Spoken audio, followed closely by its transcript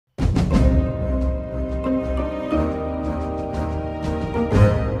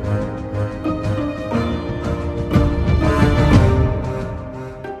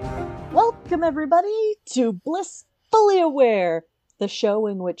Welcome, everybody, to Blissfully Aware, the show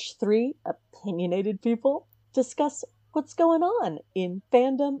in which three opinionated people discuss what's going on in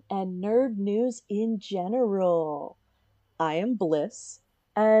fandom and nerd news in general. I am Bliss,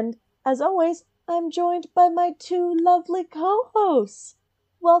 and as always, I'm joined by my two lovely co-hosts.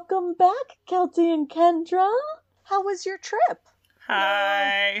 Welcome back, Kelty and Kendra. How was your trip?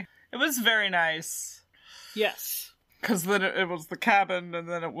 Hi. It was very nice. Yes. Because then it was the cabin, and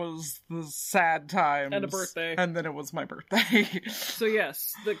then it was the sad times. And a birthday. And then it was my birthday. So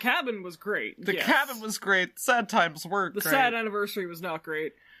yes, the cabin was great. The cabin was great. Sad times were great. The sad anniversary was not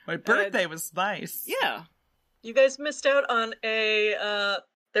great. My birthday was nice. Yeah. You guys missed out on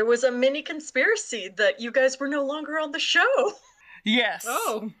there was a mini conspiracy that you guys were no longer on the show. Yes.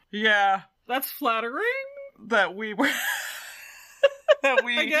 Oh. Yeah. That's flattering. That we were...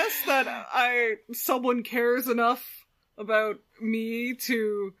 I guess that someone cares enough about me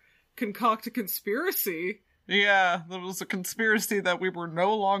to concoct a conspiracy. Yeah, there was a conspiracy that we were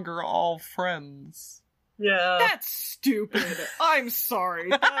no longer all friends. Yeah. That's stupid. I'm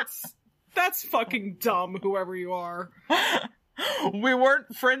sorry. That's fucking dumb, whoever you are. We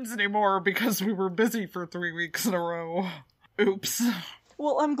weren't friends anymore because we were busy for 3 weeks in a row. Oops.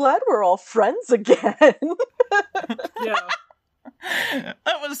 Well, I'm glad we're all friends again. Yeah.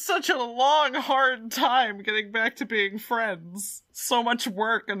 That was such a long, hard time getting back to being friends. So much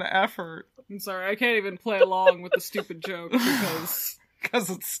work and effort. I'm sorry, I can't even play along with the stupid joke because...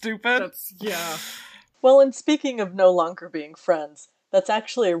 Because it's stupid? Yeah. Well, and speaking of no longer being friends, that's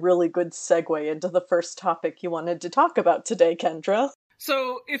actually a really good segue into the first topic you wanted to talk about today, Kendra.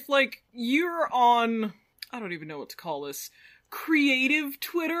 So, if, you're on... I don't even know what to call this. Creative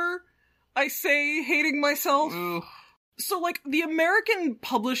Twitter, I say, hating myself. Ugh. So, the American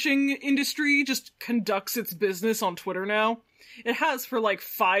publishing industry just conducts its business on Twitter now. It has for,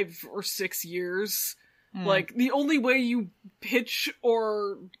 5 or 6 years. The only way you pitch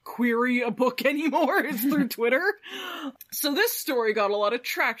or query a book anymore is through Twitter. So this story got a lot of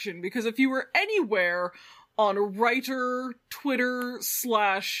traction, because if you were anywhere on writer Twitter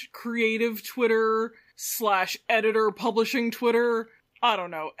 / creative Twitter / editor publishing Twitter, I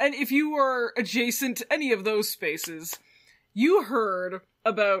don't know. And if you were adjacent to any of those spaces, you heard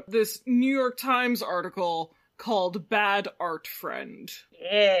about this New York Times article called Bad Art Friend.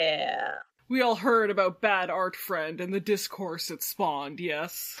 Yeah. We all heard about Bad Art Friend and the discourse it spawned,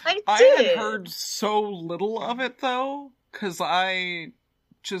 yes? I did. I had heard so little of it, though, because I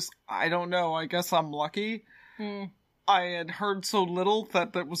don't know, I guess I'm lucky. I had heard so little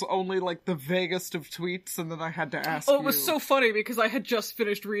that was only, the vaguest of tweets, and then I had to ask you. Oh, it was so funny, because I had just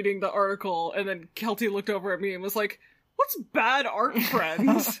finished reading the article, and then Kelty looked over at me and was like, "What's Bad Art Friend?"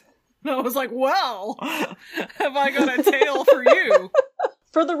 And I was like, well, have I got a tale for you?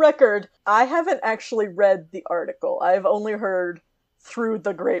 For the record, I haven't actually read the article. I've only heard through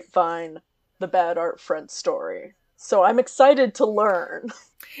the grapevine the Bad Art Friend story. So I'm excited to learn.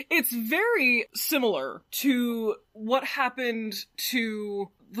 It's very similar to what happened to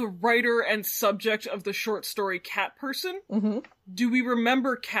the writer and subject of the short story Cat Person. Mm-hmm. Do we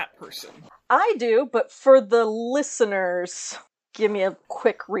remember Cat Person? I do, but for the listeners, give me a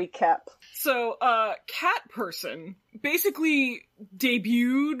quick recap. So, Cat Person basically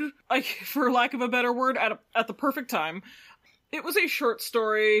debuted, for lack of a better word, at the perfect time. It was a short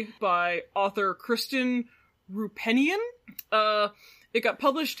story by author Kristen Roupenian. It got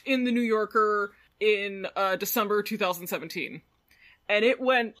published in The New Yorker in December 2017. And it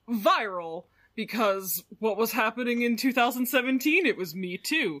went viral because what was happening in 2017? It was Me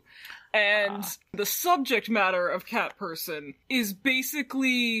Too. And the subject matter of Cat Person is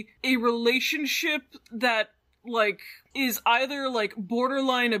basically a relationship that, is either,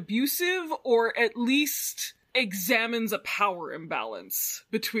 borderline abusive or at least examines a power imbalance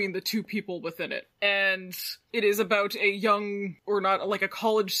between the two people within it. And it is about a young, or not, a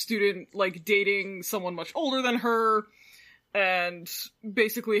college student, dating someone much older than her, and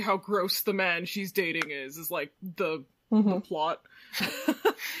basically how gross the man she's dating is the plot.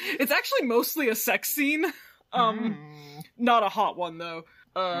 It's actually mostly a sex scene. Not a hot one, though.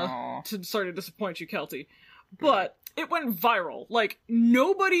 Sorry to disappoint you, Kelty. But it went viral.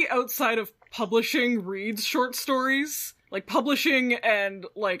 Nobody outside of publishing reads short stories. Publishing and,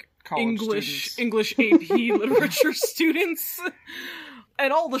 English AP literature students.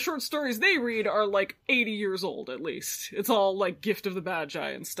 And all the short stories they read are, 80 years old, at least. It's all, Gift of the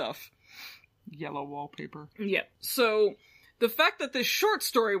Magi and stuff. Yellow wallpaper. Yeah. So, the fact that this short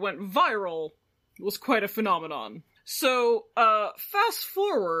story went viral was quite a phenomenon. So, fast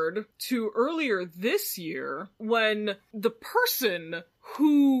forward to earlier this year, when the person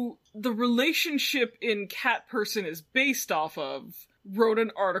who the relationship in Cat Person is based off of, wrote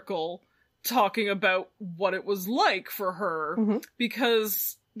an article talking about what it was like for her,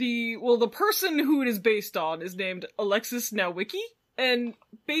 because the person who it is based on is named Alexis Nowicki, and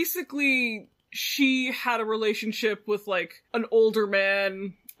basically she had a relationship with, like, an older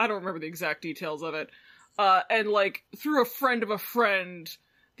man. I don't remember the exact details of it. And, like, through a friend of a friend,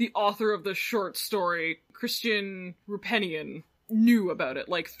 the author of the short story, Christian Rupenian, knew about it,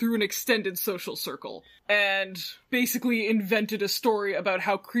 like, through an extended social circle. And basically invented a story about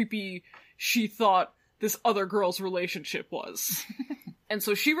how creepy she thought this other girl's relationship was. And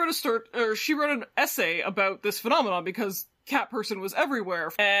so she wrote an essay about this phenomenon because Cat Person was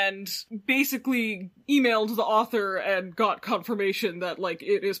everywhere, and basically emailed the author and got confirmation that, like,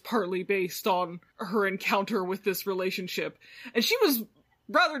 it is partly based on her encounter with this relationship. And she was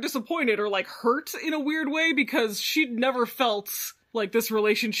rather disappointed, or, like, hurt in a weird way, because she'd never felt like this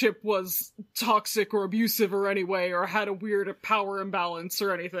relationship was toxic or abusive or any way, or had a weird power imbalance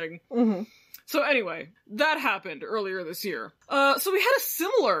or anything. So anyway, that happened earlier this year. So we had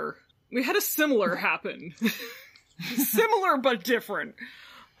a similar happen. Similar but different.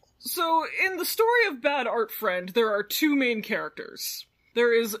 So, in the story of Bad Art Friend, there are two main characters.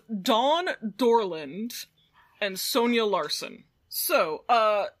 There is Dawn Dorland and Sonia Larson. So,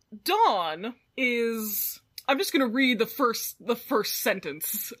 Dawn is... I'm just gonna read the first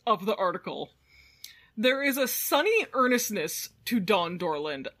sentence of the article. There is a sunny earnestness to Dawn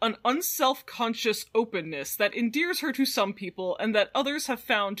Dorland, an unself-conscious openness that endears her to some people and that others have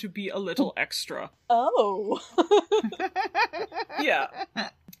found to be a little extra. Oh. Yeah.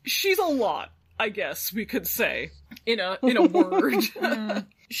 She's a lot, I guess we could say, in a word.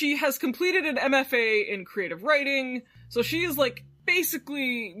 She has completed an MFA in creative writing, so she is, like,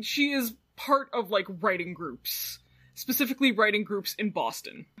 basically, she is part of, like, writing groups. Specifically writing groups in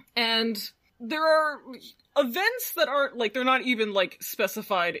Boston. And there are events that aren't, like, they're not even, like,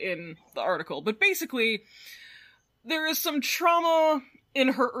 specified in the article, but basically, there is some trauma in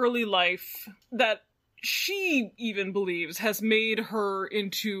her early life that she even believes has made her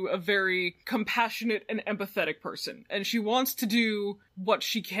into a very compassionate and empathetic person, and she wants to do what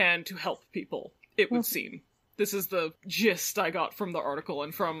she can to help people, it would seem. This is the gist I got from the article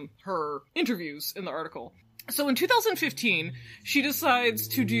and from her interviews in the article. So in 2015, she decides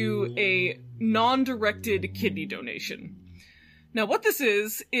to do a non-directed kidney donation. Now what this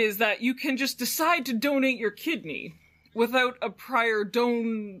is that you can just decide to donate your kidney without a prior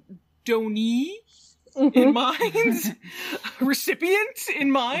donee in mind, recipient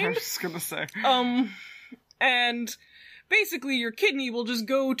in mind. I was just gonna say. And basically your kidney will just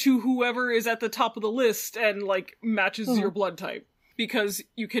go to whoever is at the top of the list and, like, matches your blood type. Because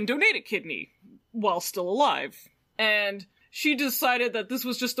you can donate a kidney while still alive. And she decided that this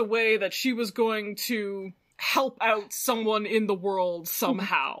was just a way that she was going to help out someone in the world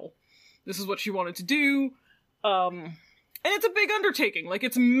somehow. This is what she wanted to do. And it's a big undertaking. Like,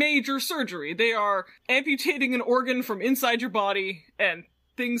 it's major surgery. They are amputating an organ from inside your body, and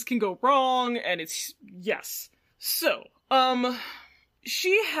things can go wrong, and it's... yes. So,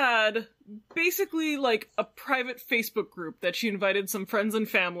 she had basically, like, a private Facebook group that she invited some friends and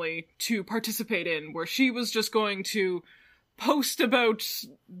family to participate in, where she was just going to post about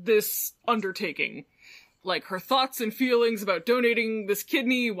this undertaking. Like, her thoughts and feelings about donating this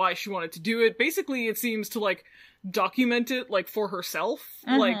kidney, why she wanted to do it. Basically, it seems to, like, document it, like, for herself.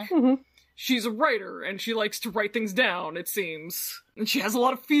 Like, she's a writer, and she likes to write things down, it seems. And she has a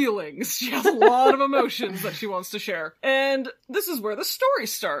lot of feelings. She has a lot of emotions that she wants to share. And this is where the story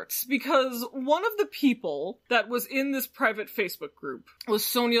starts, because one of the people that was in this private Facebook group was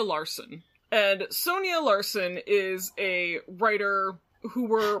Sonia Larson. And Sonia Larson is a writer who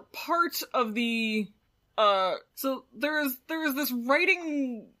were part of the... so there is this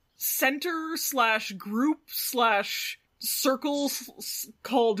writing center / group / circles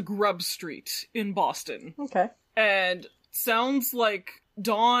called Grub Street in Boston. Okay. And sounds like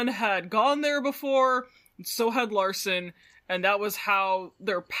Dawn had gone there before, and so had Larson, and that was how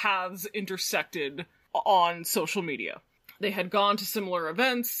their paths intersected on social media. They had gone to similar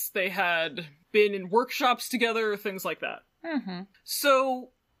events, they had been in workshops together, things like that. So,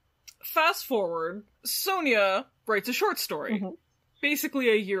 fast forward, Sonia writes a short story, basically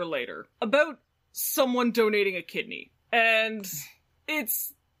a year later, about someone donating a kidney. And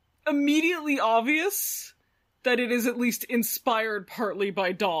it's immediately obvious that it is at least inspired partly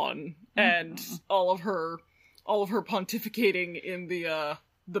by Dawn and all of her pontificating in the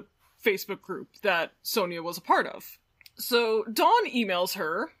Facebook group that Sonia was a part of. So Dawn emails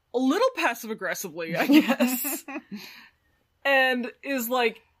her, a little passive-aggressively, I guess, and is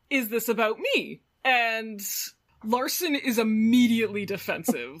like, is this about me? And Larson is immediately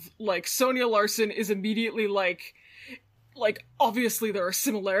defensive. Like, Sonia Larson is immediately like, obviously there are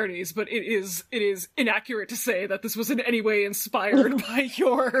similarities, but it is inaccurate to say that this was in any way inspired by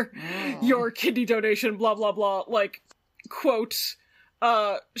your kidney donation, blah, blah, blah. Like, quote,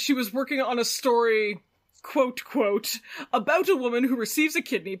 she was working on a story, quote, about a woman who receives a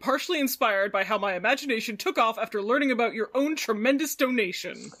kidney, partially inspired by how my imagination took off after learning about your own tremendous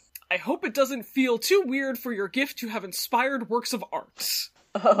donation. I hope it doesn't feel too weird for your gift to have inspired works of art.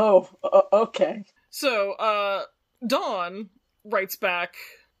 Oh, okay. So, Dawn writes back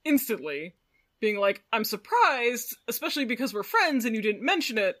instantly, being like, I'm surprised, especially because we're friends and you didn't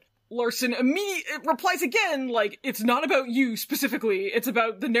mention it. Larson immediately replies again, like, it's not about you specifically, it's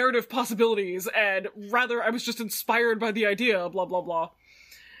about the narrative possibilities, and rather I was just inspired by the idea, blah, blah, blah.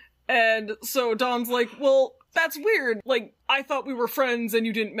 And so Dawn's like, well, that's weird. Like, I thought we were friends and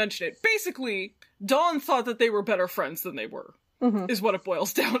you didn't mention it. Basically, Dawn thought that they were better friends than they were, is what it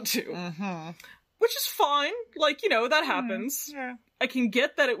boils down to. Mm-hmm. Which is fine. Like, you know, that happens. Yeah. I can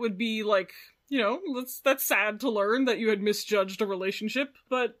get that it would be, like, you know, that's sad to learn that you had misjudged a relationship,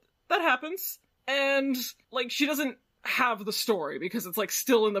 but that happens. And, like, she doesn't have the story because it's, like,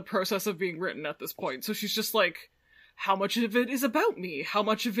 still in the process of being written at this point. So she's just like, how much of it is about me? How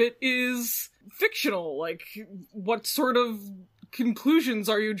much of it is fictional? Like, what sort of conclusions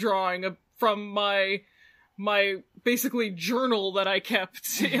are you drawing from my basically journal that I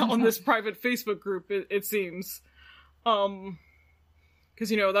kept on this private Facebook group, it seems.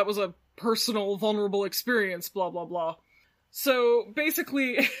 'Cause, you know, that was a personal, vulnerable experience, blah, blah, blah. So,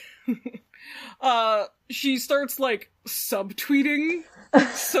 basically, she starts, like, subtweeting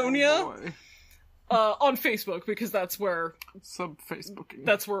Sonia. On Facebook, because that's where... Sub-Facebooking.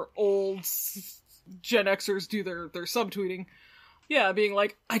 That's where old Gen Xers do their subtweeting. Yeah, being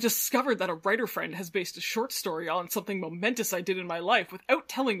like, I discovered that a writer friend has based a short story on something momentous I did in my life without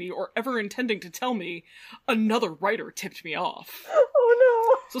telling me or ever intending to tell me. Another writer tipped me off.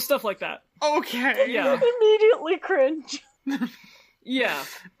 Oh So stuff like that. Okay. Yeah. no. Immediately cringe. Yeah.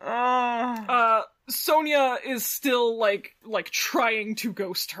 Sonia is still, like, trying to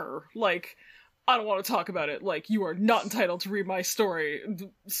ghost her. Like, I don't want to talk about it. Like, you are not entitled to read my story.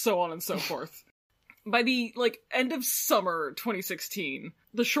 So on and so forth. By the, like, end of summer 2016,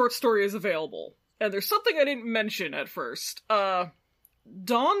 the short story is available. And there's something I didn't mention at first. Dawn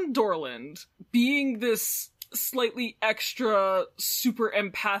Dorland, being this slightly extra, super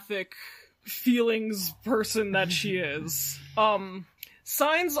empathic feelings person that she is,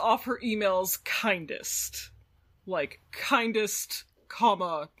 signs off her emails kindest. Like, kindest,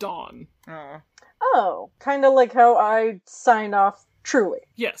 comma, Dawn. Oh, kind of like how I signed off truly.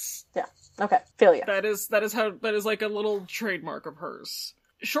 Yes. Yeah. Okay. Feel ya. That is like a little trademark of hers.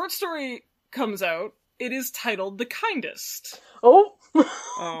 Short story comes out. It is titled The Kindest. Oh.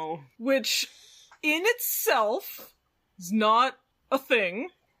 Oh. Which, in itself, is not a thing.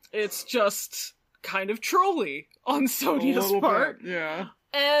 It's just kind of trolly on Sonia's part. Bit, yeah.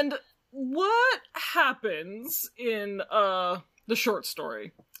 And what happens in the short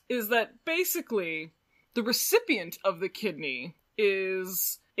story is that basically the recipient of the kidney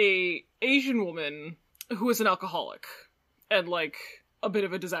is a Asian woman who is an alcoholic and, like, a bit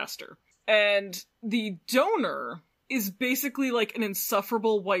of a disaster. And the donor is basically like an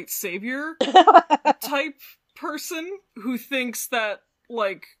insufferable white savior type person who thinks that,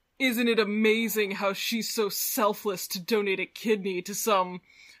 like, isn't it amazing how she's so selfless to donate a kidney to some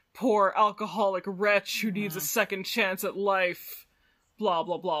poor alcoholic wretch who needs a second chance at life, blah,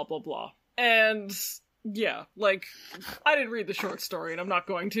 blah, blah, blah, blah. And, yeah, like, I didn't read the short story, and I'm not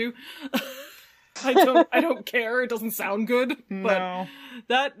going to. I don't care, it doesn't sound good, but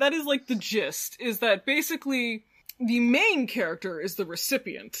that is, like, the gist, is that basically the main character is the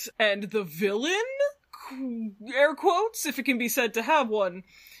recipient, and the villain, air quotes, if it can be said to have one,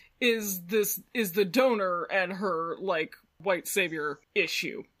 is the donor and her, like, white savior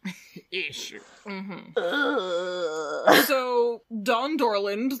issue. Mm-hmm. So, Dawn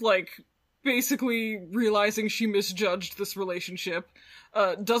Dorland, like, basically realizing she misjudged this relationship,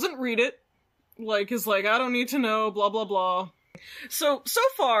 doesn't read it, like, is like, I don't need to know, blah, blah, blah. So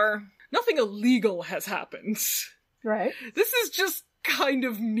far, nothing illegal has happened. Right. This is just kind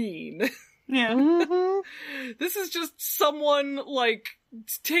of mean. Yeah. Mm-hmm. This is just someone, like,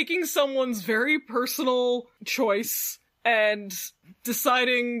 taking someone's very personal choice and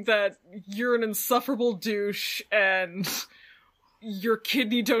deciding that you're an insufferable douche and your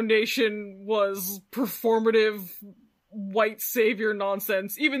kidney donation was performative white savior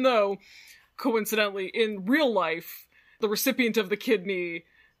nonsense, even though, coincidentally, in real life, the recipient of the kidney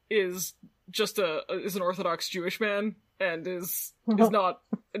is just is an Orthodox Jewish man and is not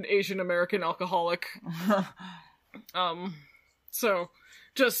an Asian American alcoholic. So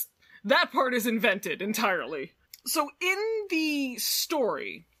just that part is invented entirely. So in the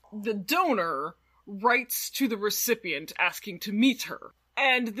story, the donor writes to the recipient asking to meet her.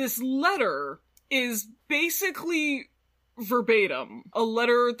 And this letter is basically verbatim a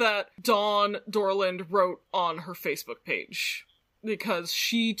letter that Dawn Dorland wrote on her Facebook page. Because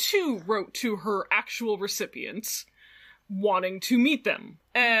she too wrote to her actual recipients wanting to meet them.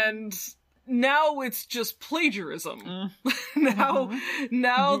 And now it's just plagiarism. Now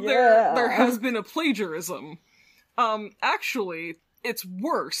there has been a plagiarism. Actually, it's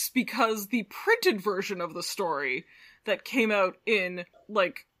worse because the printed version of the story that came out in,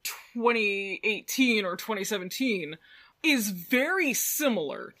 2018 or 2017 is very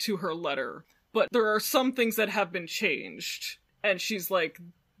similar to her letter, but there are some things that have been changed. And she's like,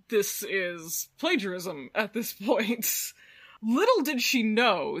 this is plagiarism at this point. Little did she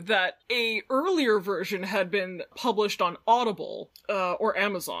know that a earlier version had been published on Audible, or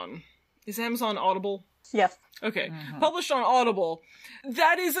Amazon. Is Amazon Audible? Yes. Okay. Published on Audible.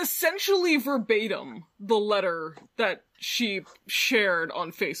 That is essentially verbatim the letter that she shared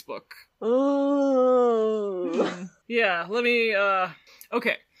on Facebook. Ooh. Yeah, let me,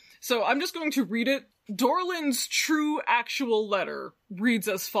 okay. So I'm just going to read it. Dorland's true actual letter reads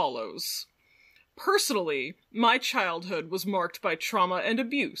as follows. Personally, my childhood was marked by trauma and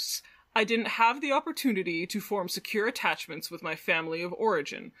abuse. I didn't have the opportunity to form secure attachments with my family of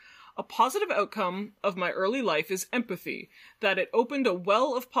origin. A positive outcome of my early life is empathy, that it opened a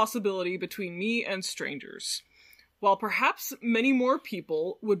well of possibility between me and strangers. While perhaps many more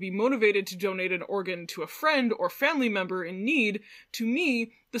people would be motivated to donate an organ to a friend or family member in need, to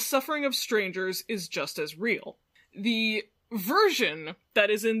me, the suffering of strangers is just as real. The version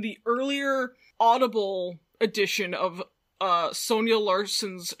that is in the earlier Audible edition of Sonia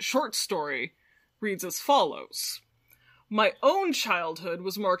Larson's short story reads as follows. My own childhood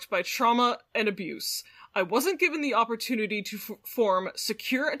was marked by trauma and abuse. I wasn't given the opportunity to form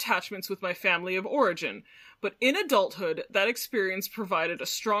secure attachments with my family of origin, but in adulthood, that experience provided a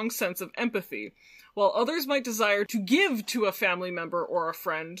strong sense of empathy. While others might desire to give to a family member or a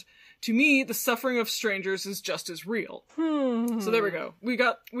friend, to me, the suffering of strangers is just as real. So there we go.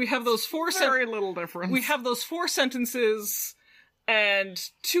 We have those very little difference. We have those 4 sentences, and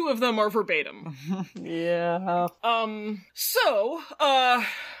 2 of them are verbatim. Yeah. So,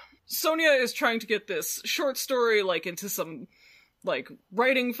 Sonia is trying to get this short story, into some,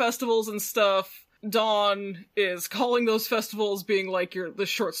 writing festivals and stuff. Dawn is calling those festivals, being like, the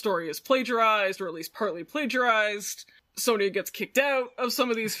short story is plagiarized, or at least partly plagiarized. Sonia gets kicked out of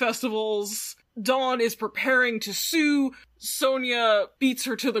some of these festivals. Dawn is preparing to sue. Sonia beats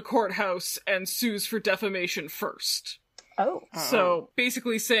her to the courthouse and sues for defamation first. Oh. So,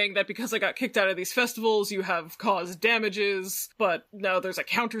 basically saying that because I got kicked out of these festivals, you have caused damages, but now there's a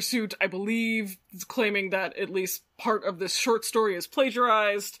countersuit, I believe, claiming that at least part of this short story is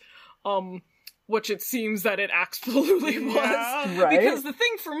plagiarized. Which it seems that it absolutely was. Right. Because the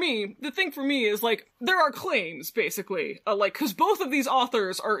thing for me is, there are claims, basically. Cause both of these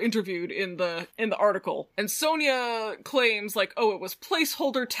authors are interviewed in the article. And Sonia claims, it was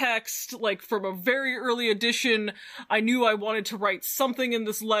placeholder text, from a very early edition. I knew I wanted to write something in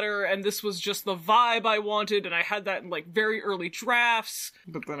this letter, and this was just the vibe I wanted, and I had that in, very early drafts.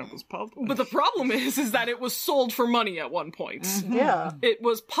 But then it was published. But the problem is that it was sold for money at one point. Yeah. It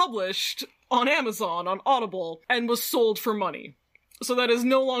was published on Amazon, on Audible, and was sold for money. So that is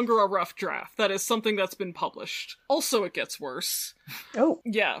no longer a rough draft. That is something that's been published. Also, it gets worse. Oh.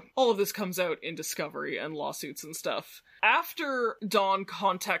 Yeah, all of this comes out in Discovery and lawsuits and stuff. After Dawn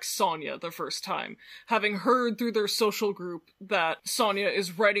contacts Sonia the first time, having heard through their social group that Sonia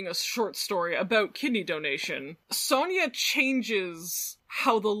is writing a short story about kidney donation, Sonia changes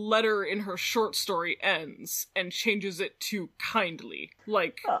how the letter in her short story ends and changes it to kindly.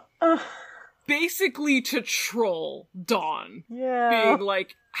 Basically to troll Dawn. Yeah. Being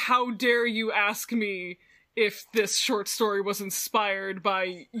like, how dare you ask me if this short story was inspired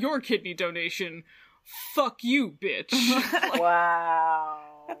by your kidney donation? Fuck you, bitch. Wow.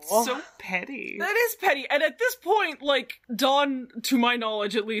 That's so petty. That is petty. And at this point, Dawn, to my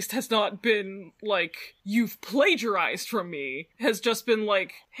knowledge at least, has not been you've plagiarized from me. Has just been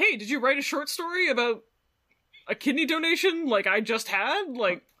hey, did you write a short story about a kidney donation I just had?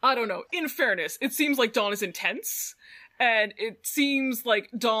 I don't know. In fairness, it seems like Dawn is intense, and it seems like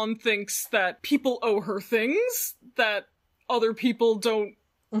Dawn thinks that people owe her things that other people don't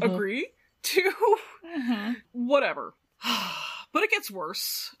agree to. Whatever. But it gets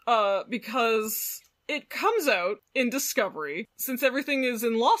worse, because it comes out in Discovery, since everything is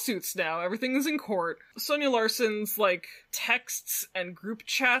in lawsuits now, everything is in court. Sonia Larson's, like, texts and group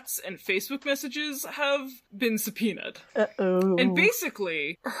chats and Facebook messages have been subpoenaed. Uh-oh. And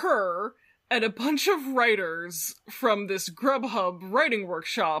basically, her and a bunch of writers from this Grubhub writing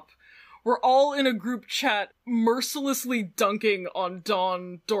workshop were all in a group chat mercilessly dunking on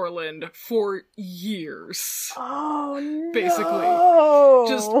Dawn Dorland for years. Oh, no!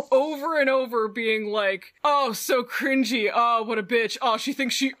 Basically. Just over and over being like, oh, so cringy, oh, what a bitch, oh, she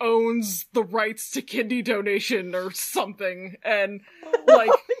thinks she owns the rights to kidney donation or something, and,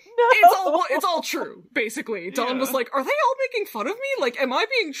 like, it's all true, basically. Dawn was like, are they all making fun of me? Like, am I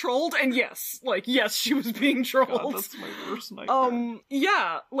being trolled? And yes, she was being trolled. God, that's my worst nightmare.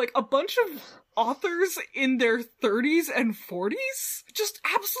 Yeah, like, a bunch of authors in their 30s and 40s just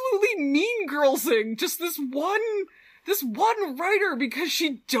absolutely mean girlsing just this one writer because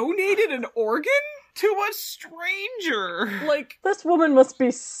she donated an organ to a stranger. Like, this woman must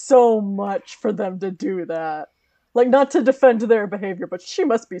be so much for them to do that. Like, not to defend their behavior, but she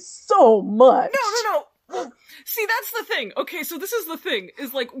must be so much. No. See, that's the thing. Okay, so this is the thing,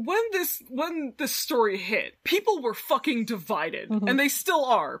 is like, when this story hit, people were fucking divided. Mm-hmm. And they still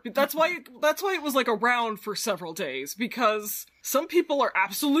are. That's why it was, like, around for several days, because some people are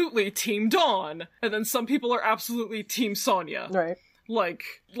absolutely Team Dawn, and then some people are absolutely Team Sonia. Right. Like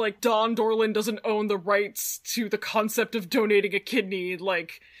Dawn Dorland doesn't own the rights to the concept of donating a kidney,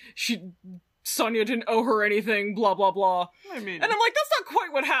 like, Sonia didn't owe her anything, blah, blah, blah. I mean... And I'm like, that's not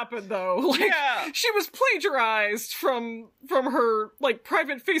quite what happened, though. Like, yeah. She was plagiarized from her, like,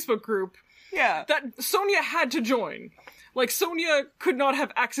 private Facebook group. Yeah. That Sonia had to join. Like, Sonia could not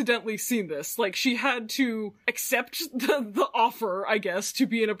have accidentally seen this. Like, she had to accept the offer, I guess, to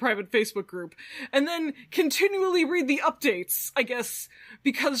be in a private Facebook group, and then continually read the updates, I guess,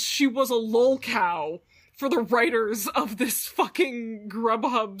 because she was a lolcow for the writers of this fucking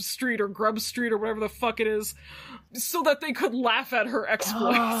Grubhub Street or Grub Street or whatever the fuck it is, so that they could laugh at her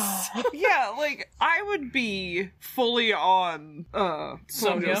exploits. Yeah, like, I would be fully on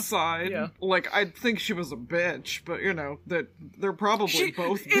Sonia's side. Yeah. Like, I'd think she was a bitch, but, you know, that they're probably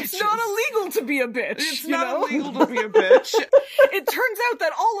both bitches. It's not illegal to be a bitch, It's not illegal to be a bitch. It turns out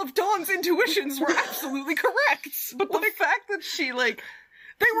that all of Dawn's intuitions were absolutely correct. But the fact that she, like...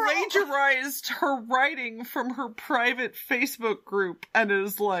 plagiarized her writing from her private Facebook group and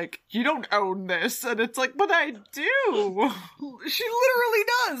is like, you don't own this. And it's like, but I do. She literally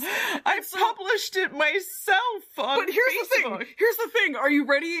does. I published it myself on But here's Facebook. the thing. Here's the thing. Are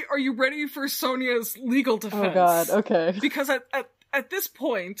you ready for Sonia's legal defense? Oh god, okay. Because at this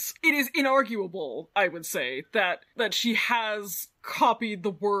point, it is inarguable, I would say, that she has copied the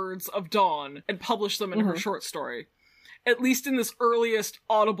words of Dawn and published them in her short story. At least in this earliest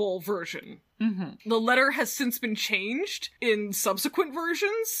audible version. Mm-hmm. The letter has since been changed in subsequent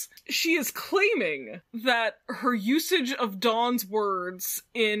versions. She is claiming that her usage of Dawn's words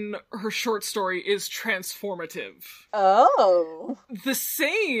in her short story is transformative. Oh. The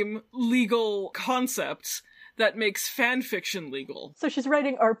same legal concept that makes fan fiction legal. So she's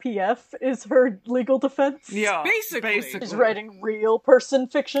writing RPF is her legal defense? Yeah, basically. She's writing real person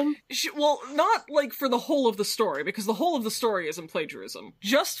fiction? Well, not like for the whole of the story, because the whole of the story isn't plagiarism.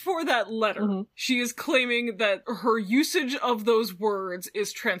 Just for that letter, she is claiming that her usage of those words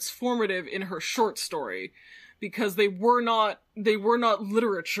is transformative in her short story, because they were not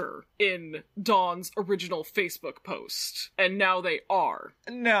literature in Dawn's original Facebook post, and now they are.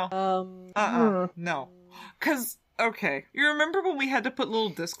 No. No. 'Cause, okay, you remember when we had to put little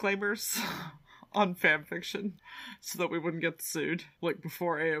disclaimers on fanfiction so that we wouldn't get sued? Like,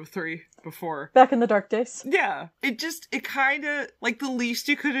 before AO3, before... Back in the dark days. Yeah. It kinda, like, the least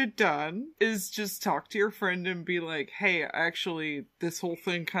you could have done is just talk to your friend and be like, hey, actually, this whole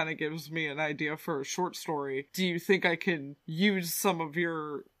thing kinda gives me an idea for a short story. Do you think I can use some of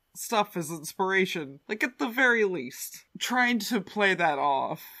your stuff as inspiration? Like, at the very least. Trying to play that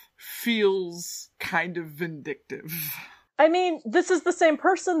off feels kind of vindictive. I mean, this is the same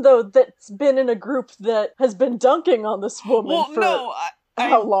person, though, that's been in a group that has been dunking on this woman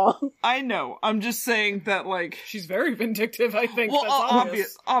how long? I know. I'm just saying that, like... She's very vindictive, I think. Well,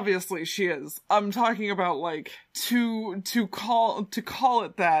 that's obviously she is. I'm talking about, like, to call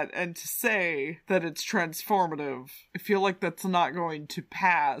it that and to say that it's transformative. I feel like that's not going to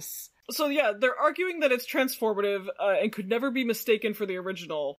pass. So yeah, they're arguing that it's transformative and could never be mistaken for the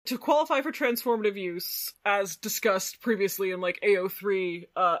original. To qualify for transformative use, as discussed previously in like AO3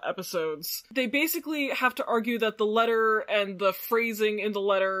 episodes, they basically have to argue that the letter and the phrasing in the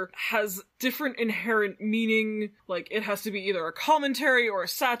letter has different inherent meaning. Like, it has to be either a commentary or a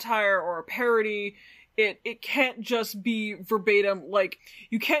satire or a parody. It can't just be verbatim. Like,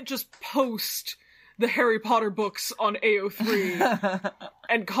 you can't just post the Harry Potter books on AO3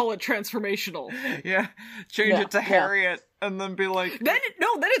 and call it transformational. Yeah, change it to Harriet and then be like... Then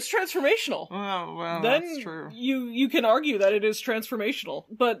it's transformational. Oh, well, then that's true. You can argue that it is transformational.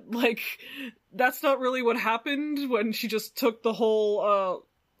 But, like, that's not really what happened when she just took the whole,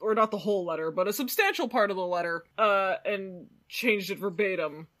 or not the whole letter, but a substantial part of the letter, and changed it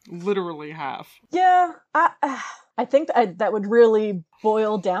verbatim. Literally half. Yeah, I think that would really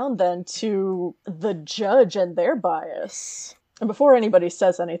boil down then to the judge and their bias. And before anybody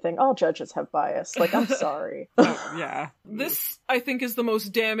says anything, all judges have bias. Like, I'm sorry. Yeah. This, I think, is the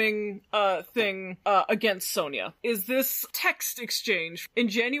most damning thing against Sonia, is this text exchange. In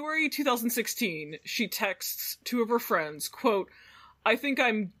January 2016, she texts two of her friends, quote, "I think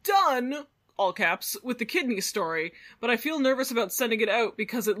I'm done," all caps, "with the kidney story, but I feel nervous about sending it out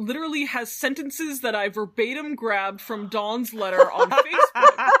because it literally has sentences that I verbatim grabbed from Dawn's letter on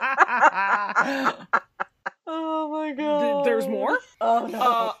Facebook." Oh my god. There's more? Oh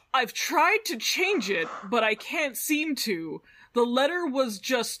no. I've tried to change it, but I can't seem to. The letter was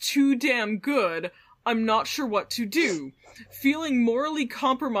just too damn good. I'm not sure what to do. Feeling morally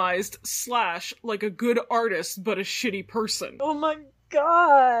compromised / like a good artist but a shitty person. Oh my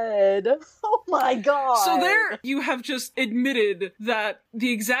god. Oh my god. So there you have just admitted that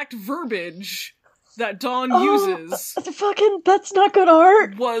the exact verbiage that Dawn uses that's not good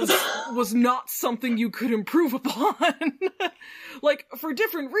art. was not something you could improve upon. Like, for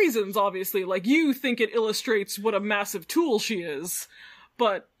different reasons, obviously. Like, you think it illustrates what a massive tool she is.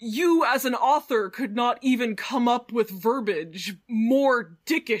 But you, as an author, could not even come up with verbiage more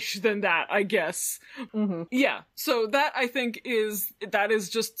dickish than that, I guess. Mm-hmm. Yeah, so that, I think, is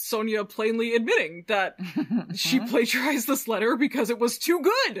just Sonia plainly admitting that she plagiarized this letter because it was too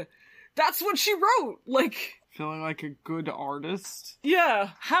good! That's what she wrote! Like... Feeling like a good artist?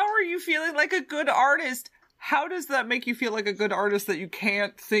 Yeah. How are you feeling like a good artist? How does that make you feel like a good artist that you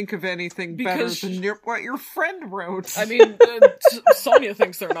can't think of anything better than what your friend wrote? I mean, Sonia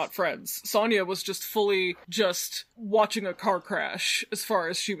thinks they're not friends. Sonia was just fully just watching a car crash, as far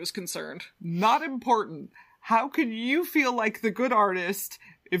as she was concerned. Not important. How can you feel like the good artist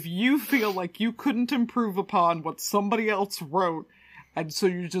if you feel like you couldn't improve upon what somebody else wrote, and so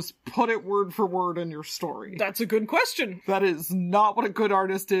you just put it word for word in your story? That's a good question. That is not what a good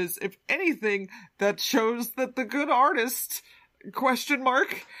artist is. If anything, that shows that the good artist, ?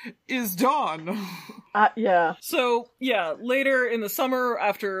 Is Dawn. Yeah. So, yeah, later in the summer,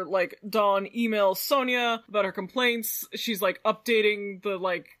 after, like, Dawn emails Sonia about her complaints, she's, like, updating the,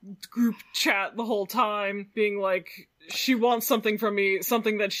 like, group chat the whole time, being like, she wants something from me,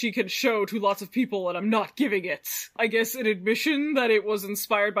 something that she can show to lots of people, and I'm not giving it. I guess an admission that it was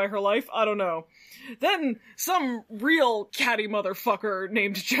inspired by her life? I don't know. Then, some real catty motherfucker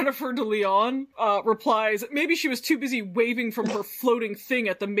named Jennifer DeLeon replies, maybe she was too busy waving from her floating thing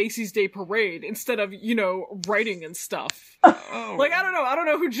at the Macy's Day Parade instead of, writing and stuff. Oh. Like, I don't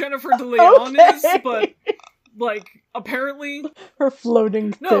know who Jennifer DeLeon is, but... Like, apparently... Her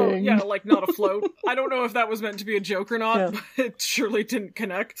floating thing. No, yeah, like, not afloat. I don't know if that was meant to be a joke or not, but it surely didn't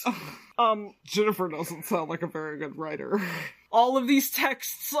connect. Jennifer doesn't sound like a very good writer. All of these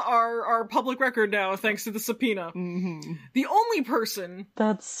texts are public record now, thanks to the subpoena. Mm-hmm. The only person...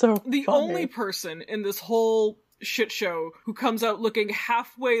 That's so The funny. only person in this whole shit show who comes out looking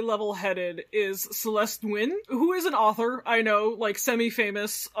halfway level-headed is Celeste Nguyen, who is an author, I know, like,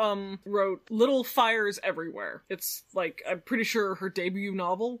 semi-famous, wrote Little Fires Everywhere. It's, like, I'm pretty sure her debut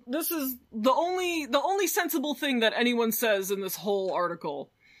novel. This is the only sensible thing that anyone says in this whole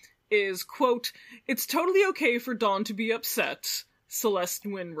article is, quote, "It's totally okay for Dawn to be upset," Celeste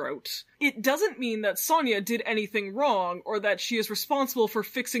Nguyen wrote. "It doesn't mean that Sonia did anything wrong or that she is responsible for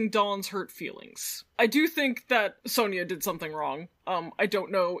fixing Dawn's hurt feelings." I do think that Sonia did something wrong. I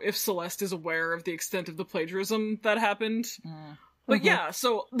don't know if Celeste is aware of the extent of the plagiarism that happened. But yeah,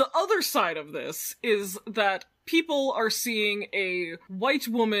 so the other side of this is that people are seeing a white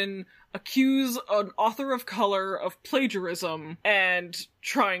woman accuse an author of color of plagiarism and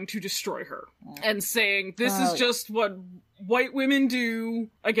trying to destroy her. And saying, this is just what white women do,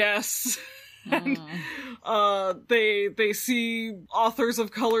 I guess. And they see authors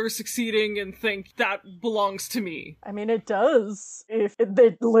of color succeeding and think that belongs to me. I mean, it does. If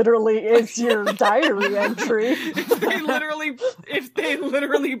it literally is your diary entry. If they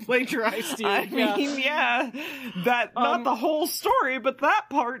literally plagiarized you. I mean, yeah. That, not the whole story, but that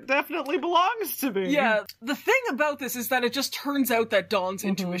part definitely belongs to me. Yeah, the thing about this is that it just turns out that Dawn's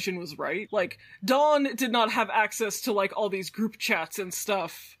intuition was right. Like, Dawn did not have access to, like, all these group chats and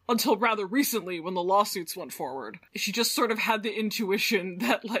stuff until rather recently when the lawsuits went forward. She just sort of had the intuition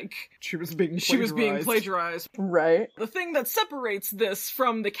that, like, she was being plagiarized. Right. The thing that separates this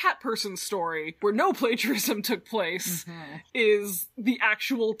from the cat person story, where no plagiarism took place, is the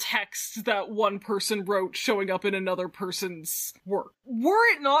actual text that one person wrote showing up in another person's work. Were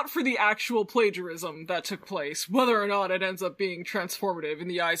it not for the actual plagiarism that took place, whether or not it ends up being transformative in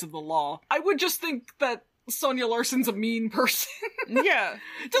the eyes of the law, I would just think that Sonia Larson's a mean person. Yeah.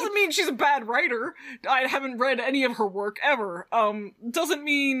 Doesn't mean she's a bad writer. I haven't read any of her work ever. Doesn't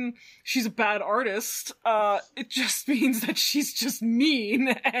mean she's a bad artist. It just means that she's just mean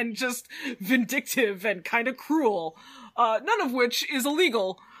and just vindictive and kind of cruel. None of which is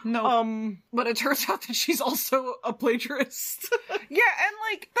illegal. No. But it turns out that she's also a plagiarist. Yeah, and,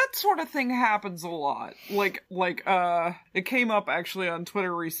 like, that sort of thing happens a lot. Like, it came up actually on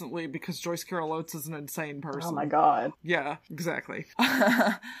Twitter recently because Joyce Carol Oates is an insane person. Oh my god. Yeah, exactly.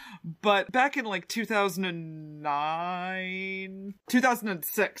 But back in, like,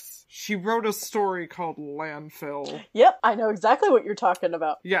 2006, she wrote a story called Landfill. Yep, I know exactly what you're talking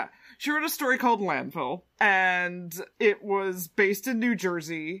about. Yeah. She wrote a story called Landfill, and it was based in New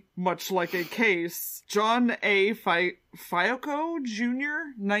Jersey, much like a case. John A. Fiocco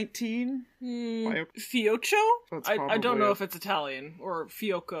Jr., 19? Fiocco? I don't know if it's Italian, or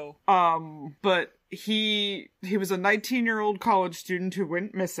Fiocco. But he was a 19-year-old college student who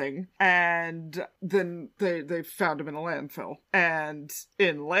went missing, and then they found him in a landfill. And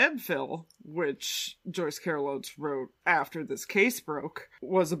in Landfill, which Joyce Carol Oates wrote after this case broke,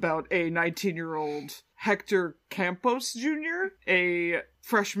 was about a 19-year-old Hector Campos Jr., a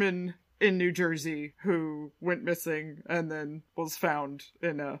freshman in New Jersey who went missing and then was found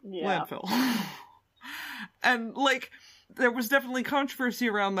in a landfill. And, like, there was definitely controversy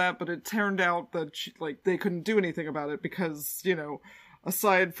around that, but it turned out that, they couldn't do anything about it because, you know,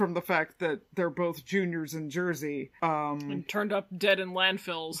 aside from the fact that they're both juniors in Jersey, and turned up dead in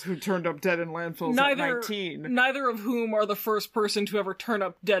landfills. Who turned up dead in landfills at 19. Neither of whom are the first person to ever turn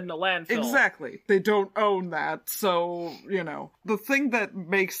up dead in a landfill. Exactly. They don't own that, so, you know. The thing that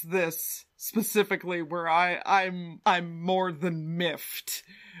makes this specifically where I'm more than miffed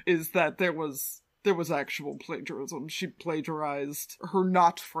is that there was actual plagiarism. She plagiarized her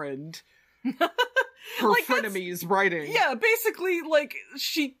not friend. Her like, frenemies writing. Yeah, basically, like,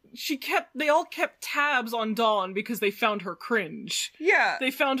 they all kept tabs on Dawn because they found her cringe. Yeah. They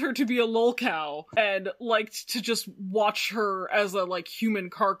found her to be a lolcow and liked to just watch her as a, like,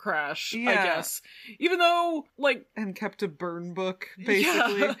 human car crash, I guess. Even though, like... And kept a burn book,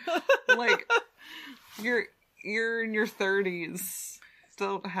 basically. Yeah. Like, you're in your 30s.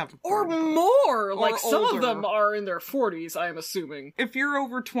 Don't have a or book. More! Or like, some older. of them are in their 40s, I'm assuming. If you're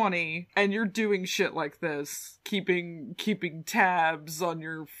over 20 and you're doing shit like this, keeping tabs on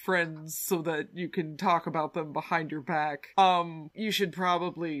your friends so that you can talk about them behind your back, you should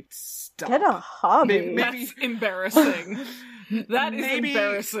probably stop. Get a hobby. Maybe That's embarrassing. That is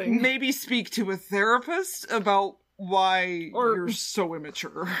embarrassing. Maybe speak to a therapist about why you're so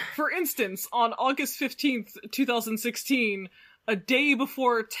immature. For instance, on August 15th, 2016, a day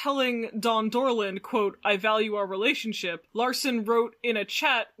before telling Dawn Dorland, quote, "I value our relationship," Larson wrote in a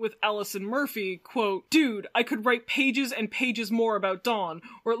chat with Allison Murphy, quote, "Dude, I could write pages and pages more about Dawn,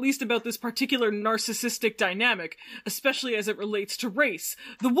 or at least about this particular narcissistic dynamic, especially as it relates to race.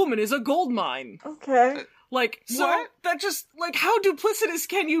 The woman is a goldmine." Okay. Like, so, what? That just, like, how duplicitous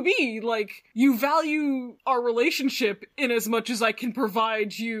can you be? Like, you value our relationship in as much as I can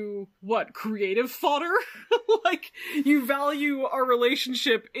provide you, what, creative fodder? Like, you value our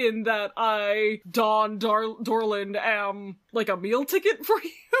relationship in that I, Dawn Dorland, am, like, a meal ticket for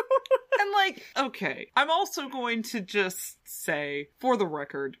you? And, like, okay, I'm also going to just say, for the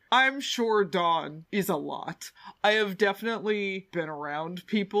record, I'm sure Dawn is a lot. I have definitely been around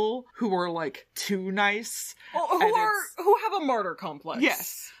people who are, like, too nice. Who have a martyr complex.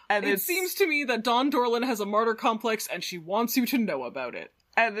 Yes. And it seems to me that Dawn Dorland has a martyr complex and she wants you to know about it.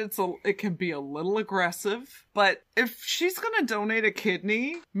 And it can be a little aggressive, but if she's gonna donate a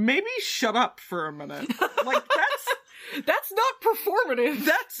kidney, maybe shut up for a minute. Like, that's not performative.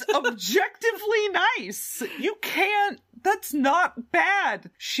 That's objectively nice. You can't That's not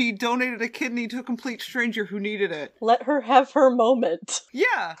bad. She donated a kidney to a complete stranger who needed it. Let her have her moment.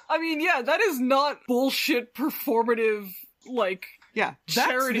 Yeah. I mean, yeah, that is not bullshit performative, like, Yeah, that's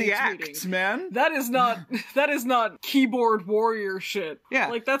charity the act, tweeting. man. That is not keyboard warrior shit. Yeah.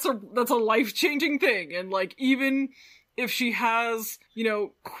 Like, that's a life-changing thing, and, like, even if she has, you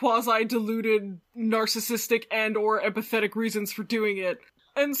know, quasi-deluded, narcissistic and or empathetic reasons for doing it.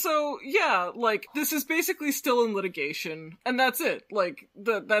 And so, yeah, like, this is basically still in litigation, and that's it. Like,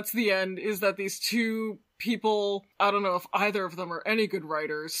 that's the end, is that these two people, I don't know if either of them are any good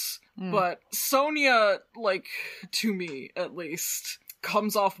writers, but Sonia, like, to me, at least,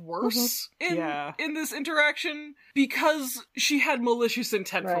 comes off worse in this interaction, because she had malicious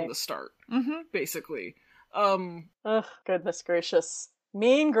intent from the start, basically. Ugh, goodness gracious.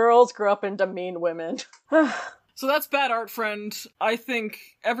 Mean girls grow up into mean women. So that's Bad Art Friend. I think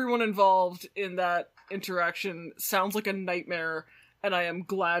everyone involved in that interaction sounds like a nightmare, and I am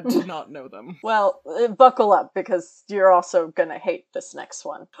glad to not know them. Well, buckle up, because you're also gonna hate this next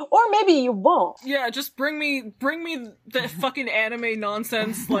one. Or maybe you won't. Yeah, just bring me the fucking anime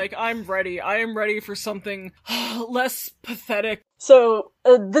nonsense. Like, I'm ready. I am ready for something less pathetic. So,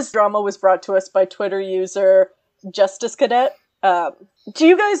 this drama was brought to us by Twitter user Justice Cadet.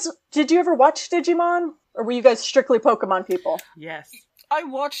 Did you ever watch Digimon? Or were you guys strictly Pokemon people? Yes. I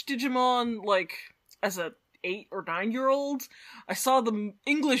watched Digimon, like, as a 8 or 9-year-old. I saw the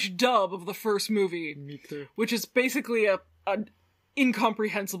English dub of the first movie. Me too. Which is basically an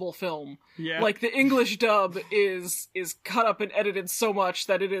incomprehensible film. Yeah. Like, the English dub is cut up and edited so much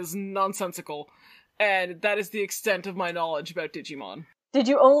that it is nonsensical. And that is the extent of my knowledge about Digimon. Did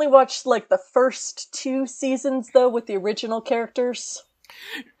you only watch, like, the first 2 seasons, though, with the original characters?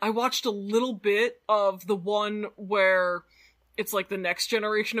 I watched a little bit of the one where it's like the next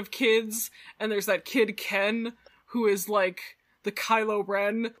generation of kids, and there's that kid Ken, who is like the Kylo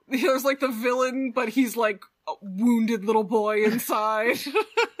Ren. There's like the villain, but he's like a wounded little boy inside.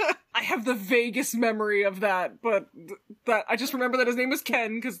 I have the vaguest memory of that, but that I just remember that his name was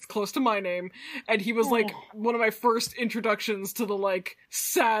Ken, because it's close to my name, and he was like one of my first introductions to the like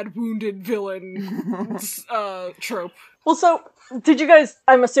sad wounded villain trope. Well, so, did you guys,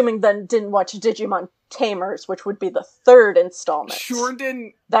 I'm assuming then, didn't watch Digimon Tamers, which would be the 3rd installment? Sure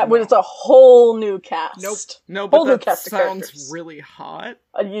didn't. That was a whole new cast. Nope. No, whole but new that cast of sounds characters. really hot.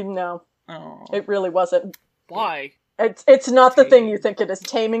 You know, Oh. it really wasn't. Why? It's not the thing you think it is.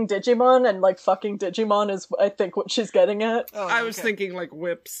 Taming Digimon and, like, fucking Digimon is, I think, what she's getting at. Oh, I was okay. thinking, like,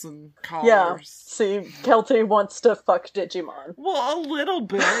 whips and collars. Yeah, see, Kelty wants to fuck Digimon. Well, a little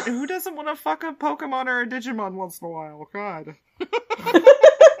bit. Who doesn't want to fuck a Pokemon or a Digimon once in a while? God.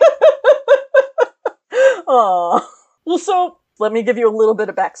 Aww. Well, so, let me give you a little bit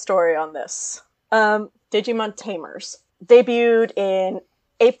of backstory on this. Digimon Tamers debuted in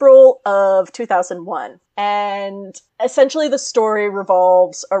April of 2001. And essentially the story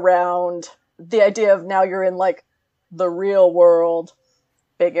revolves around the idea of now you're in, like, the real world,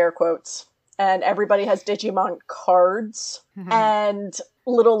 big air quotes, and everybody has Digimon cards and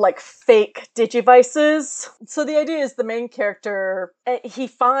little, like, fake Digivices. So the idea is the main character, he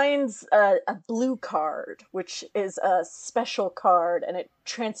finds a blue card, which is a special card, and it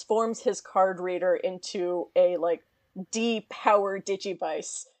transforms his card reader into a, like, D-powered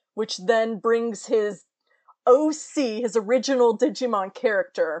Digivice, which then brings his OC, his original Digimon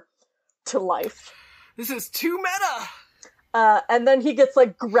character, to life. This is too meta! And then he gets,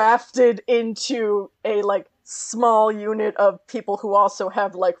 like, grafted into a, like, small unit of people who also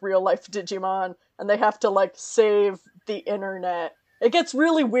have, like, real-life Digimon, and they have to, like, save the internet. It gets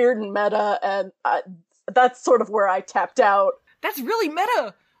really weird and meta, and that's sort of where I tapped out. That's really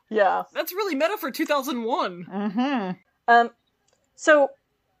meta! Yeah. That's really meta for 2001. Mm-hmm. So,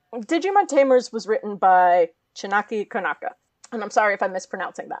 Digimon Tamers was written by Chinaki Konaka. And I'm sorry if I'm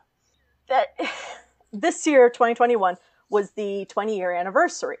mispronouncing that. This year, 2021, was the 20-year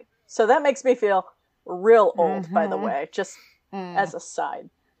anniversary. So that makes me feel real old, by the way, just as a side.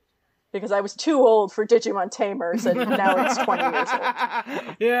 Because I was too old for Digimon Tamers, and now it's 20 years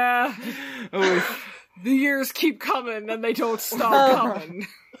old. Yeah. The years keep coming, and they don't stop coming.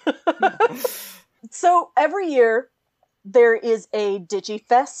 So every year, there is a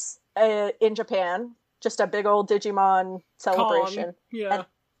DigiFest in Japan. Just a big old Digimon celebration. Con. Yeah. And,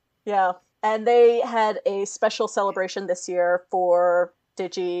 yeah. And they had a special celebration this year for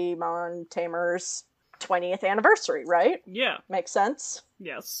Digimon Tamers' 20th anniversary, right? Yeah. Makes sense.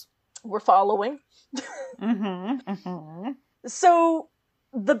 Yes. We're following. Mm-hmm. Mm-hmm. So,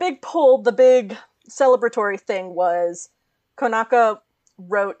 the big celebratory thing was Konaka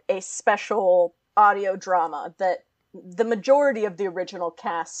wrote a special audio drama that the majority of the original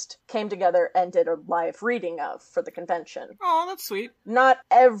cast came together and did a live reading of for the convention. Oh, that's sweet. Not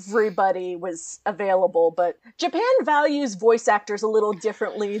everybody was available, but Japan values voice actors a little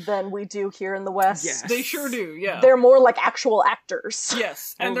differently than we do here in the West. Yes. They sure do, yeah. They're more like actual actors.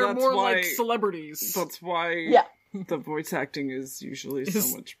 Yes, and Well, they're that's more why- like celebrities. That's why Yeah. the voice acting is usually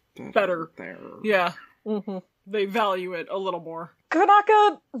so much better. there. Yeah, Mm-hmm. they value it a little more.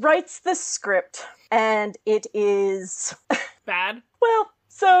 Konaka writes this script, and it is... Bad? Well,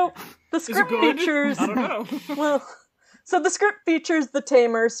 so the Is it script good? features... I don't know. Well, so the script features the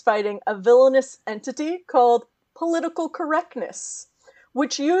Tamers fighting a villainous entity called Political Correctness,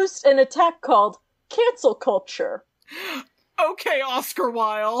 which used an attack called Cancel Culture. Okay, Oscar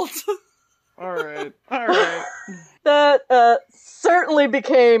Wilde. Alright. That certainly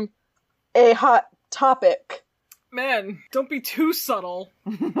became a hot topic. Man, don't be too subtle.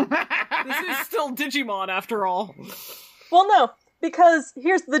 This is still Digimon, after all. Well, no, because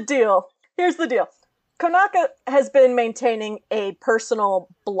here's the deal. Konaka has been maintaining a personal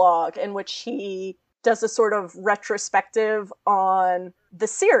blog in which he does a sort of retrospective on the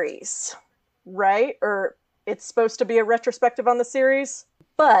series, right? Or it's supposed to be a retrospective on the series.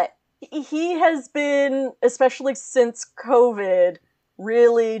 But he has been, especially since COVID,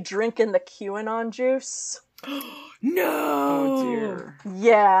 really drinking the QAnon juice. No! Oh dear.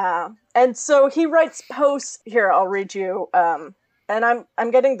 Yeah. And so he writes posts. Here, I'll read you. And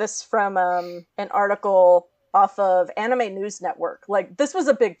I'm getting this from an article off of Anime News Network. Like, this was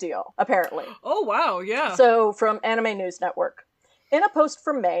a big deal, apparently. Oh, wow, yeah. So, from Anime News Network. In a post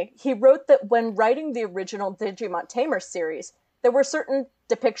from May, he wrote that when writing the original Digimon Tamer series, there were certain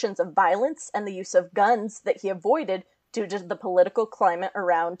depictions of violence and the use of guns that he avoided due to the political climate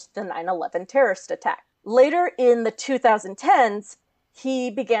around the 9/11 terrorist attack. Later in the 2010s, he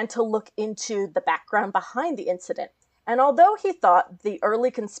began to look into the background behind the incident. And although he thought the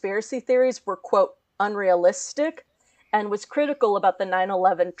early conspiracy theories were, quote, unrealistic, and was critical about the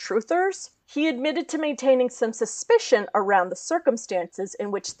 9/11 truthers, he admitted to maintaining some suspicion around the circumstances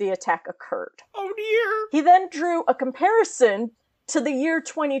in which the attack occurred. Oh, dear. He then drew a comparison to the year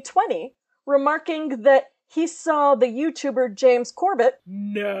 2020, remarking that he saw the YouTuber James Corbett,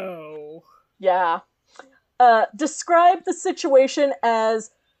 No. describe the situation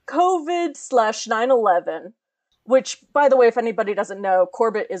as COVID/9/11, which, by the way, if anybody doesn't know,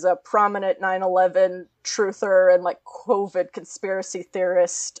 Corbett is a prominent 9/11 truther and, like, COVID conspiracy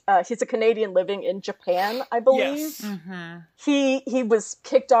theorist. He's a Canadian living in Japan, I believe. Yes. Mm-hmm. He was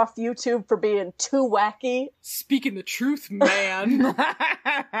kicked off YouTube for being too wacky. Speaking the truth, man.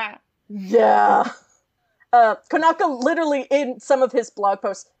 Yeah. Konaka literally, in some of his blog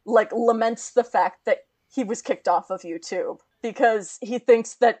posts, like, laments the fact that he was kicked off of YouTube because he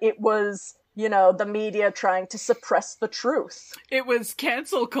thinks that it was, you know, the media trying to suppress the truth. It was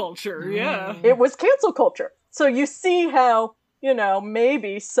cancel culture, yeah. It was cancel culture. So you see how, you know,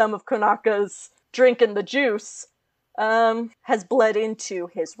 maybe some of Konaka's drinking the juice has bled into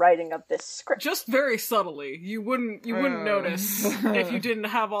his writing of this script. Just very subtly. You wouldn't notice if you didn't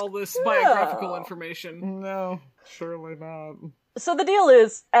have all this biographical information. No, surely not. So the deal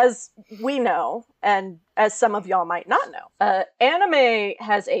is, as we know, and as some of y'all might not know, anime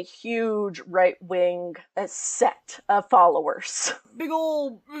has a huge right-wing set of followers. Big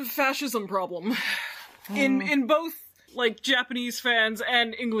ol' fascism problem. In both, like, Japanese fans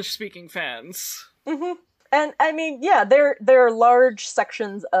and English-speaking fans. Mm-hmm. And, I mean, yeah, there are large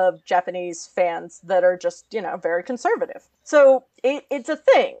sections of Japanese fans that are just, you know, very conservative. So it's a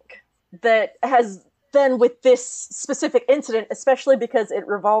thing that has then, with this specific incident, especially because it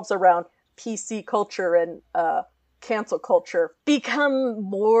revolves around PC culture and cancel culture, become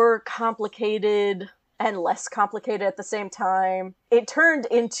more complicated and less complicated at the same time. It turned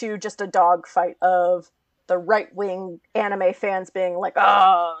into just a dogfight of the right-wing anime fans being like,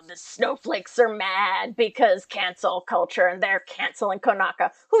 oh, the snowflakes are mad because cancel culture and they're canceling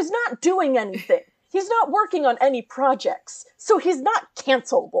Konaka, who's not doing anything. He's not working on any projects, so he's not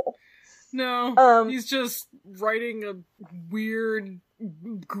cancelable. No, he's just writing a weird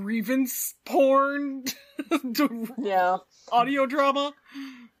grievance porn Yeah. audio drama.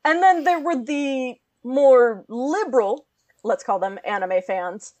 And then there were the more liberal, let's call them anime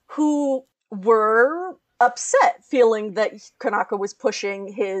fans, who were upset, feeling that Konaka was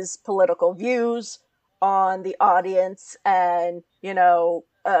pushing his political views on the audience and, you know,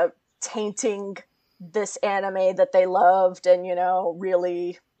 tainting this anime that they loved and, you know,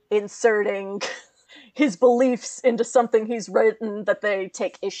 really inserting his beliefs into something he's written that they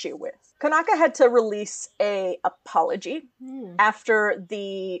take issue with. Konaka had to release an apology after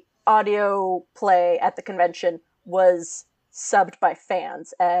the audio play at the convention was subbed by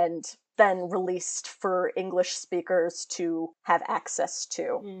fans and then released for English speakers to have access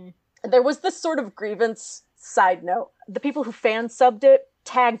to. There was this sort of grievance, side note. The people who fan subbed it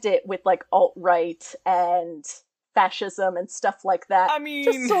tagged it with like alt-right and fascism and stuff like that. I mean,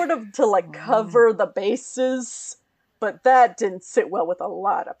 just sort of to like cover the bases. But that didn't sit well with a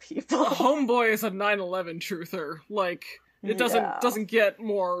lot of people. Homeboy is a 9/11 truther. Like, it doesn't get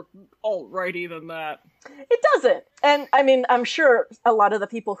more alt-righty than that. It doesn't. And I mean, I'm sure a lot of the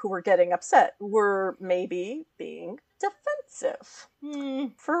people who were getting upset were maybe being defensive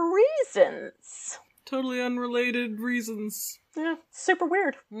for reasons. Totally unrelated reasons. Yeah, super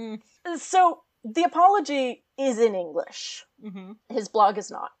weird. So the apology is in English. His blog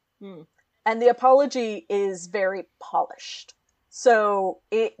is not. And the apology is very polished. So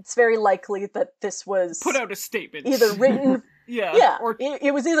it's very likely that this was put out a statement. Either written or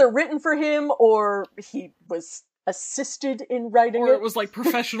it was either written for him or he was assisted in writing or it was like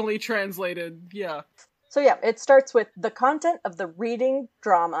professionally translated. So yeah, it starts with the content of the reading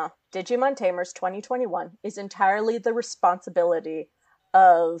drama Digimon Tamers 2021 is entirely the responsibility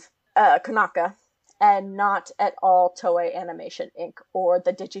of Konaka and not at all Toei Animation Inc. or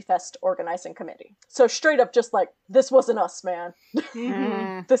the Digifest organizing committee. So straight up just like, this wasn't us, man.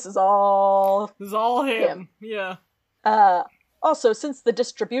 This is all him. Yeah. Also, since the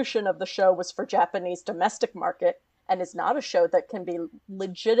distribution of the show was for Japanese domestic market and is not a show that can be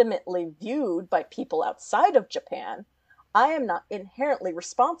legitimately viewed by people outside of Japan, I am not inherently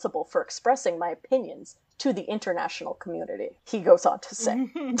responsible for expressing my opinions to the international community, he goes on to say.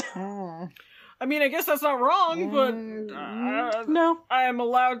 I mean, I guess that's not wrong, but no, I am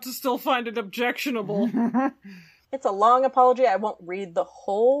allowed to still find it objectionable. It's a long apology. I won't read the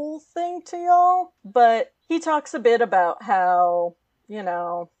whole thing to y'all, but he talks a bit about how, you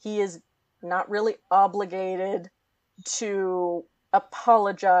know, he is not really obligated to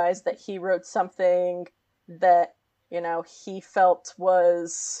apologize that he wrote something that, you know, he felt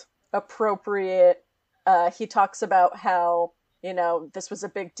was appropriate. He talks about how, you know, this was a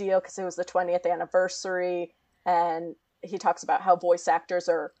big deal because it was the 20th anniversary, and he talks about how voice actors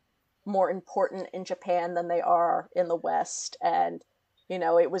are more important in Japan than they are in the West, and, you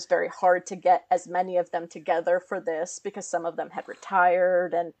know, it was very hard to get as many of them together for this because some of them had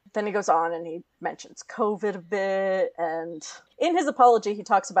retired, and then he goes on and he mentions COVID a bit, and in his apology he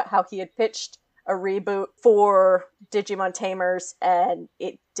talks about how he had pitched a reboot for Digimon Tamers and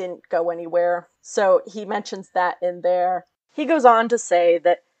it didn't go anywhere, so he mentions that in there. He goes on to say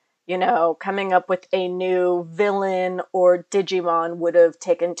that, you know, coming up with a new villain or Digimon would have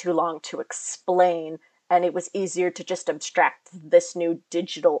taken too long to explain, and it was easier to just abstract this new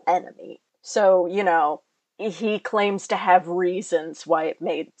digital enemy. So, you know, he claims to have reasons why it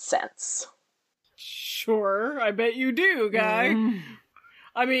made sense. Sure, I bet you do, guy.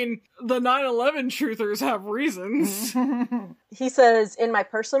 I mean, the 9/11 truthers have reasons. He says, in my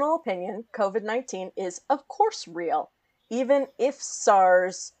personal opinion, COVID-19 is of course real. Even if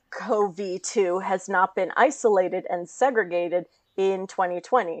SARS-CoV-2 has not been isolated and segregated in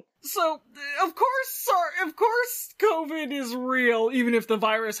 2020. So, of course COVID is real, even if the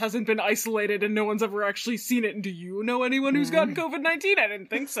virus hasn't been isolated and no one's ever actually seen it. And do you know anyone who's gotten COVID-19? I didn't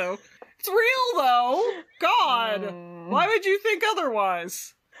think so. It's real, though! God! Why would you think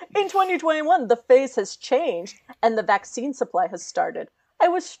otherwise? In 2021, the phase has changed, and the vaccine supply has started. I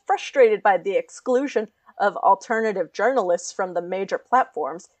was frustrated by the exclusion of alternative journalists from the major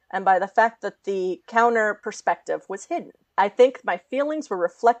platforms, and by the fact that the counter perspective was hidden. I think my feelings were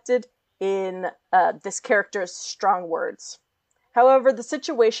reflected in this character's strong words. However, the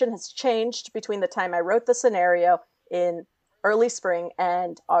situation has changed between the time I wrote the scenario in early spring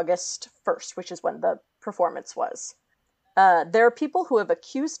and August 1st, which is when the performance was. There are people who have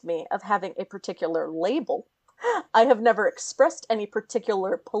accused me of having a particular label. I have never expressed any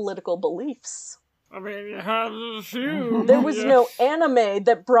particular political beliefs. I mean, you have a few. There was no anime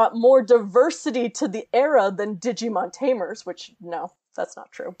that brought more diversity to the era than Digimon Tamers, which, no, that's not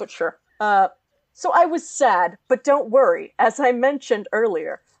true, but sure. So I was sad, but don't worry. As I mentioned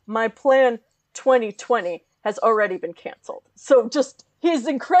earlier, my plan 2020 has already been canceled. So just, he's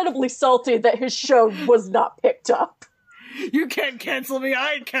incredibly salty that his show was not picked up. You can't cancel me,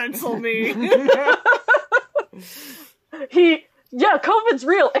 I'd cancel me. Yeah, COVID's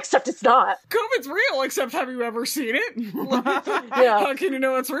real, except it's not. COVID's real, except have you ever seen it? Yeah. How can you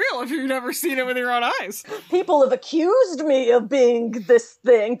know it's real if you've never seen it with your own eyes? People have accused me of being this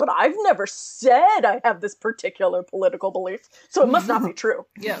thing, but I've never said I have this particular political belief, so it must not be true.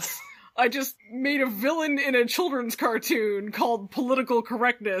 Yes. I just made a villain in a children's cartoon called Political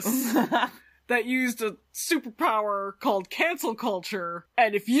Correctness that used a superpower called cancel culture,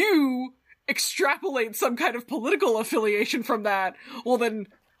 and if you extrapolate some kind of political affiliation from that, well then,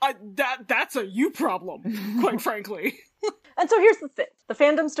 that's a you problem, quite frankly. And so here's the thing. The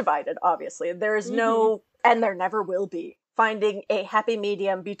fandom's divided, obviously. There is no, and there never will be, finding a happy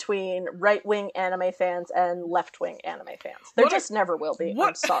medium between right-wing anime fans and left-wing anime fans. There just never will be.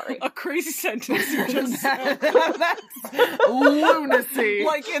 I'm sorry. A crazy sentence you just said. That's lunacy.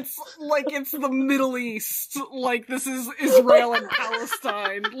 Like it's the Middle East. Like this is Israel and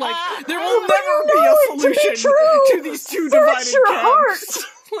Palestine. Like there will never be a solution to these two divided camps.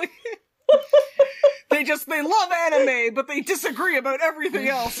 Like, they love anime, but they disagree about everything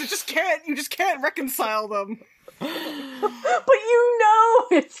else. You just can't reconcile them. But you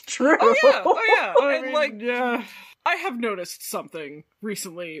know it's true. Oh yeah. I have noticed something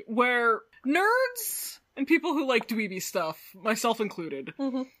recently where nerds and people who like dweeby stuff, myself included,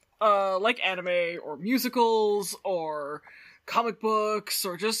 like anime or musicals or comic books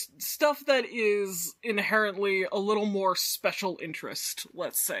or just stuff that is inherently a little more special interest,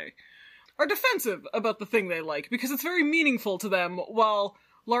 let's say, are defensive about the thing they like because it's very meaningful to them while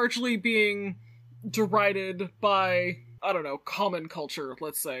largely being derided by, I don't know, common culture,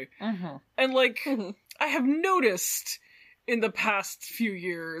 let's say. And I have noticed in the past few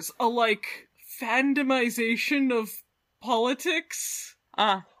years a fandomization of politics.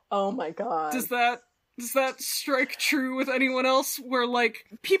 Oh my god. Does that strike true with anyone else? Where,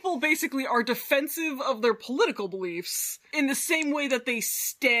 people basically are defensive of their political beliefs in the same way that they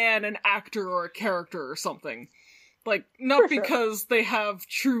stan an actor or a character or something. Not because they have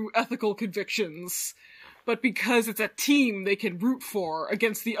true ethical convictions, but because it's a team they can root for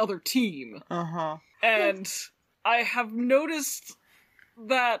against the other team. And I have noticed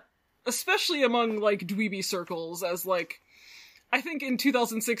that, especially among, dweeby circles, as, I think in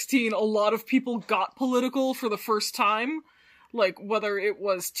 2016, a lot of people got political for the first time. Whether it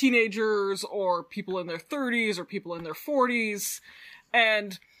was teenagers, or people in their 30s, or people in their 40s,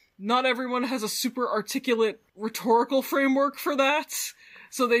 and not everyone has a super articulate rhetorical framework for that,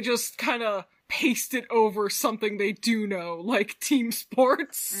 so they just kind of paste it over something they do know, like team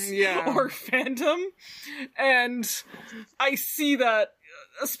sports or fandom. And I see that,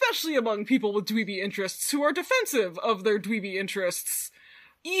 especially among people with dweeby interests who are defensive of their dweeby interests,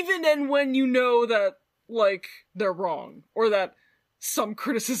 even and when you know that, they're wrong, or that some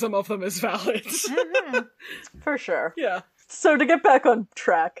criticism of them is valid. For sure. Yeah. So to get back on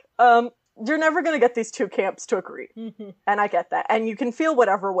track, you're never going to get these two camps to agree. And I get that. And you can feel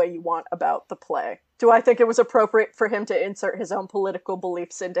whatever way you want about the play. Do I think it was appropriate for him to insert his own political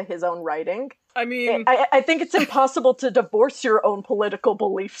beliefs into his own writing? I mean... I think it's impossible to divorce your own political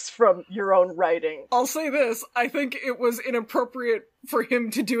beliefs from your own writing. I'll say this. I think it was inappropriate for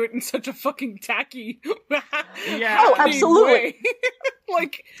him to do it in such a fucking tacky Oh, absolutely. way.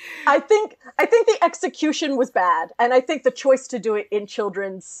 I think the execution was bad. And I think the choice to do it in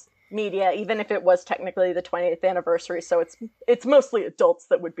children's media, even if it was technically the 20th anniversary, so it's mostly adults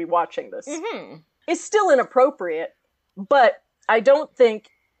that would be watching this, is still inappropriate. But I don't think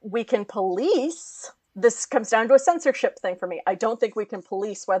we can police. This comes down to a censorship thing for me. I don't think we can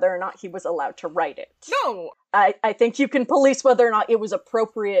police whether or not he was allowed to write it. No! I think you can police whether or not it was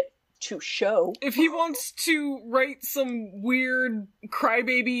appropriate to show. If he wants to write some weird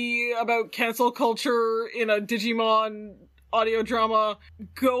crybaby about cancel culture in a Digimon audio drama,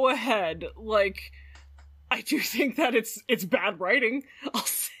 go ahead. I do think that it's bad writing.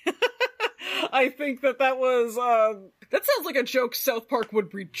 I think that was, that sounds like a joke South Park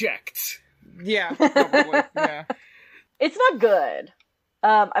would reject. Yeah, probably, yeah. It's not good.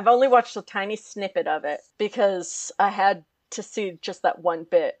 I've only watched a tiny snippet of it, because I had to see just that one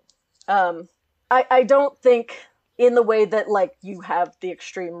bit. I don't think, in the way that, you have the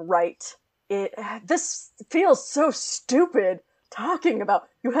extreme right, this feels so stupid talking about,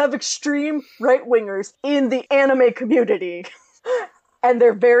 you have extreme right-wingers in the anime community, and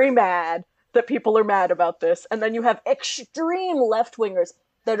they're very mad that people are mad about this, and then you have extreme left-wingers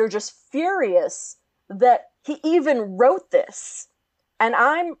that are just furious that he even wrote this. And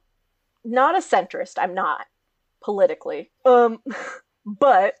I'm not a centrist, I'm not, politically.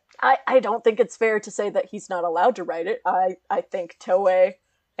 But I don't think it's fair to say that he's not allowed to write it. I think Toei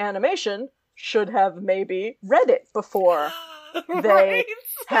Animation should have maybe read it before they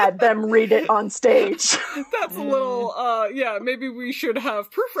had them read it on stage. That's a little, maybe we should have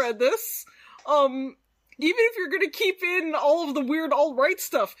proofread this. Even if you're gonna keep in all of the weird alt-right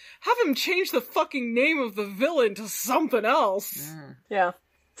stuff, have him change the fucking name of the villain to something else. Yeah.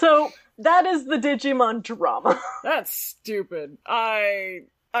 So, that is the Digimon drama. That's stupid. I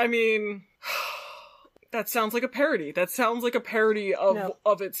mean, That sounds like a parody. That sounds like a parody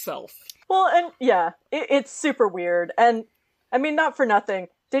of itself. Well, and yeah, it's super weird. And, I mean, not for nothing.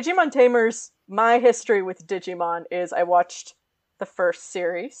 Digimon Tamers, my history with Digimon is I watched the first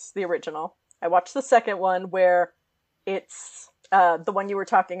series, the original. I watched the second one where it's the one you were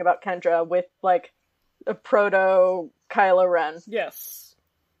talking about, Kendra, with, like, a proto Kylo Ren. Yes.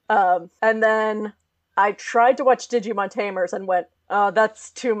 And then I tried to watch Digimon Tamers and went, oh,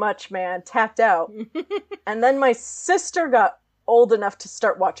 that's too much, man. Tapped out. And then my sister got old enough to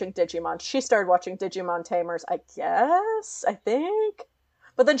start watching Digimon. She started watching Digimon Tamers, I think.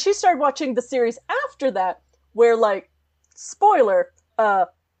 But then she started watching the series after that, where, like, spoiler,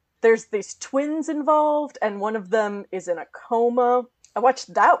 there's these twins involved, and one of them is in a coma. I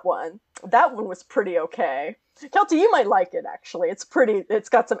watched that one. That one was pretty okay. Kelty, you might like it, actually. It's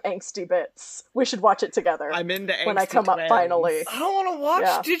got some angsty bits. We should watch it together. I'm into angsty when I come up finally. I don't want to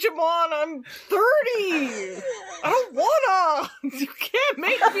watch Digimon. I'm 30. I don't wanna. You can't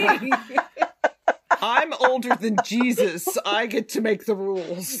make me. I'm older than Jesus. I get to make the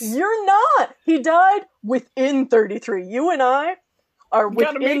rules. You're not. He died within 33. You and I are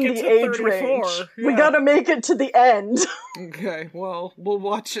within the age 34. Range. Yeah. We gotta make it to the end. Okay, well, we'll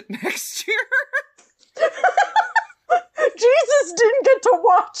watch it next year. Jesus didn't get to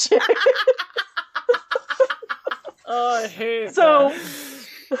watch it. Oh, I hate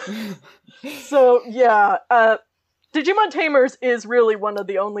that. So yeah, Digimon Tamers is really one of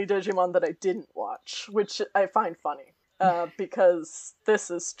the only Digimon that I didn't watch, which I find funny, because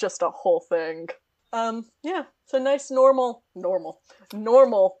this is just a whole thing. Yeah, it's a nice normal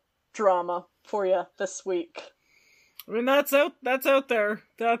drama for you this week. I mean, that's out there.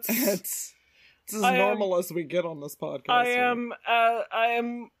 It's as normal as we get on this podcast. I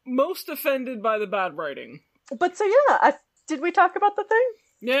am most offended by the bad writing. But so yeah, did we talk about the thing?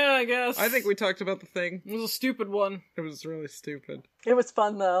 Yeah, I guess. I think we talked about the thing. It was a stupid one. It was really stupid. It was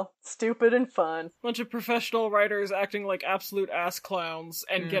fun, though. Stupid and fun. Bunch of professional writers acting like absolute ass clowns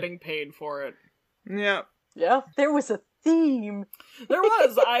and getting paid for it. Yeah. Yeah. There was a theme. There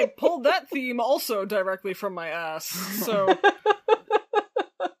was. I pulled that theme also directly from my ass, so...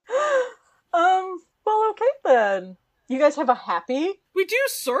 Well, okay then. You guys have a happy? We do,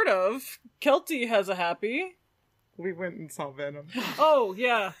 sort of. Kelty has a happy. We went and saw Venom. Oh,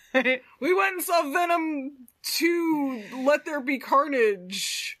 yeah. We went and saw Venom 2, Let There Be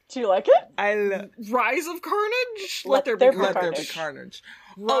Carnage. Do you like it? Rise of Carnage? Let There Be Carnage. Let There Be Carnage.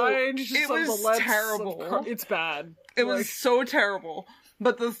 Rise it was terrible. It's bad. It was so terrible.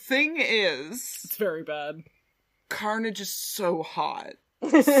 But the thing is... It's very bad. Carnage is so hot.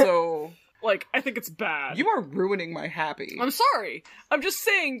 So... Like, I think it's bad. You are ruining my happy. I'm sorry. I'm just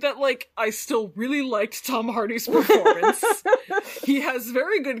saying that, like, I still really liked Tom Hardy's performance. He has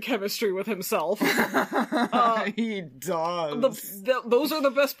very good chemistry with himself. He does. Those are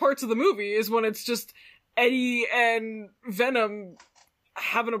the best parts of the movie, is when it's just Eddie and Venom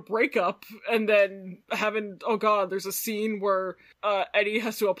having a breakup, and then oh god, there's a scene where Eddie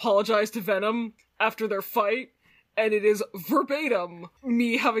has to apologize to Venom after their fight. And it is verbatim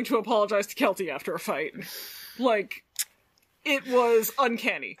me having to apologize to Kelty after a fight. Like, it was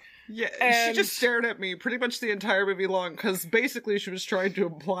uncanny. Yeah, and she just stared at me pretty much the entire movie long, because basically she was trying to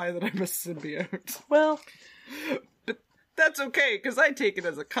imply that I'm a symbiote. Well... But that's okay, because I take it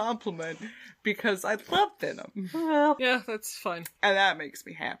as a compliment, because I love Venom. Well... Yeah, that's fine. And that makes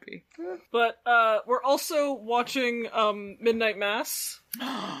me happy. But, we're also watching, Midnight Mass.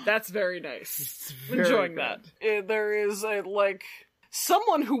 That's very nice. Very enjoying good. that. There is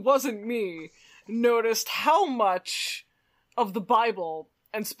someone who wasn't me noticed how much of the Bible,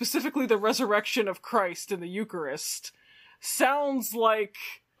 and specifically the resurrection of Christ in the Eucharist, sounds like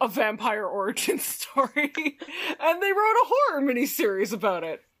a vampire origin story. And they wrote a horror miniseries about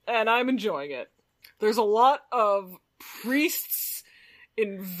it. And I'm enjoying it. There's a lot of priests,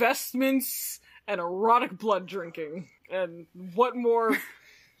 investments, and erotic blood drinking. And what more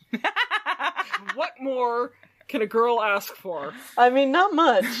can a girl ask for? I mean, not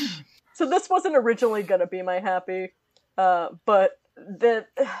much. So this wasn't originally gonna be my happy, but they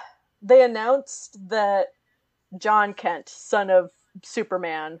announced that John Kent, son of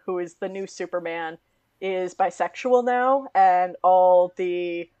Superman, who is the new Superman, is bisexual now, and all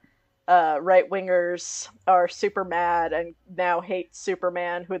the right-wingers are super mad and now hate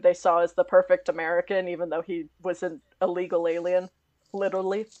Superman, who they saw as the perfect American, even though he was an illegal alien,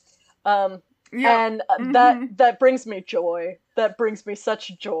 literally. And that brings me joy. That brings me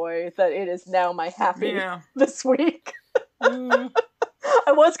such joy that it is now my happy this week. I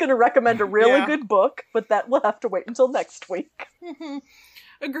was going to recommend a really good book, but that will have to wait until next week.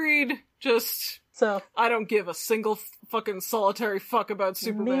 Agreed. Just, So I don't give a single fucking solitary fuck about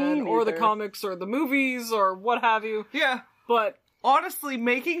Superman or the neither. comics or the movies or what have you. Yeah. But Honestly,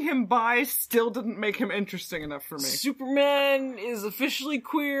 making him bi still didn't make him interesting enough for me. Superman is officially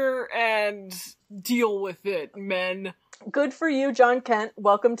queer and deal with it, men. good for you, John Kent.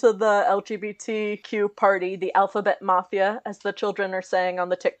 Welcome to the LGBTQ party, the Alphabet Mafia, as the children are saying on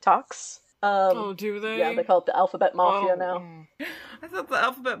the TikToks. Oh, do they? Yeah, they call it the Alphabet Mafia Oh, now. I thought the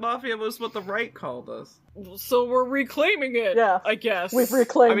Alphabet Mafia was what the right called us. So we're reclaiming it, Yeah. I guess. We've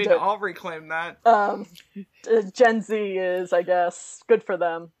reclaimed I mean, it. I'll reclaim that. Gen Z is, I guess, good for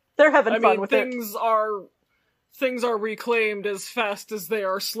them. They're having I fun mean, with it. things are reclaimed as fast as they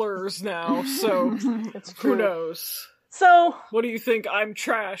are slurs now, so It's who true. knows? So, What do you think I'm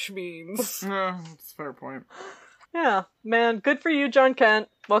trash means? That's a fair point. yeah, man, good for you, John Kent.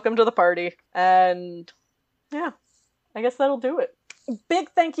 Welcome to the party. And, yeah, I guess that'll do it. Big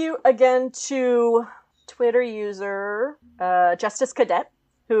thank you again to Twitter user Justice Cadet,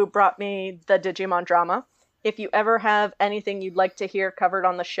 who brought me the Digimon drama. If you ever have anything you'd like to hear covered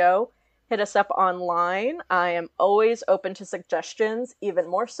on the show, hit us up online. I am always open to suggestions, even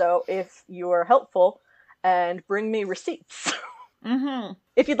more so if you are helpful, and bring me receipts. Mm-hmm.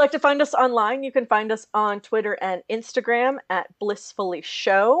 If you'd like to find us online, you can find us on Twitter and Instagram at Blissfully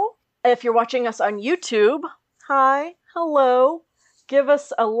Show. If you're watching us on YouTube, hi, hello. Give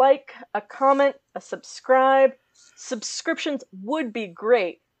us a like, a comment, a subscribe. Subscriptions would be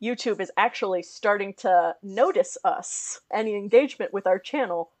great. YouTube is actually starting to notice us. Any engagement with our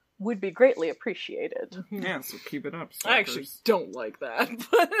channel would be greatly appreciated. Yeah, so keep it up. I actually stalkers. don't like that,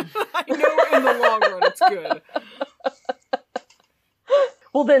 but I know in the long run it's good.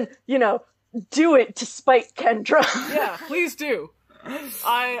 Well then, do it to spite Kendra. Yeah, please do.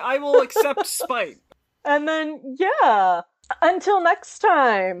 I will accept spite. And then, yeah, until next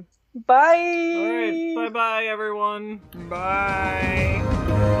time. Bye. Alright, bye-bye everyone. Bye.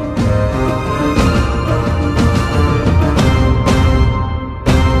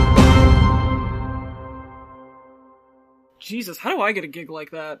 Jesus, how do I get a gig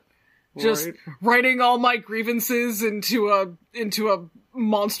like that? Just Right. writing all my grievances into a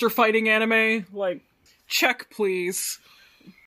monster fighting anime? Like, check please.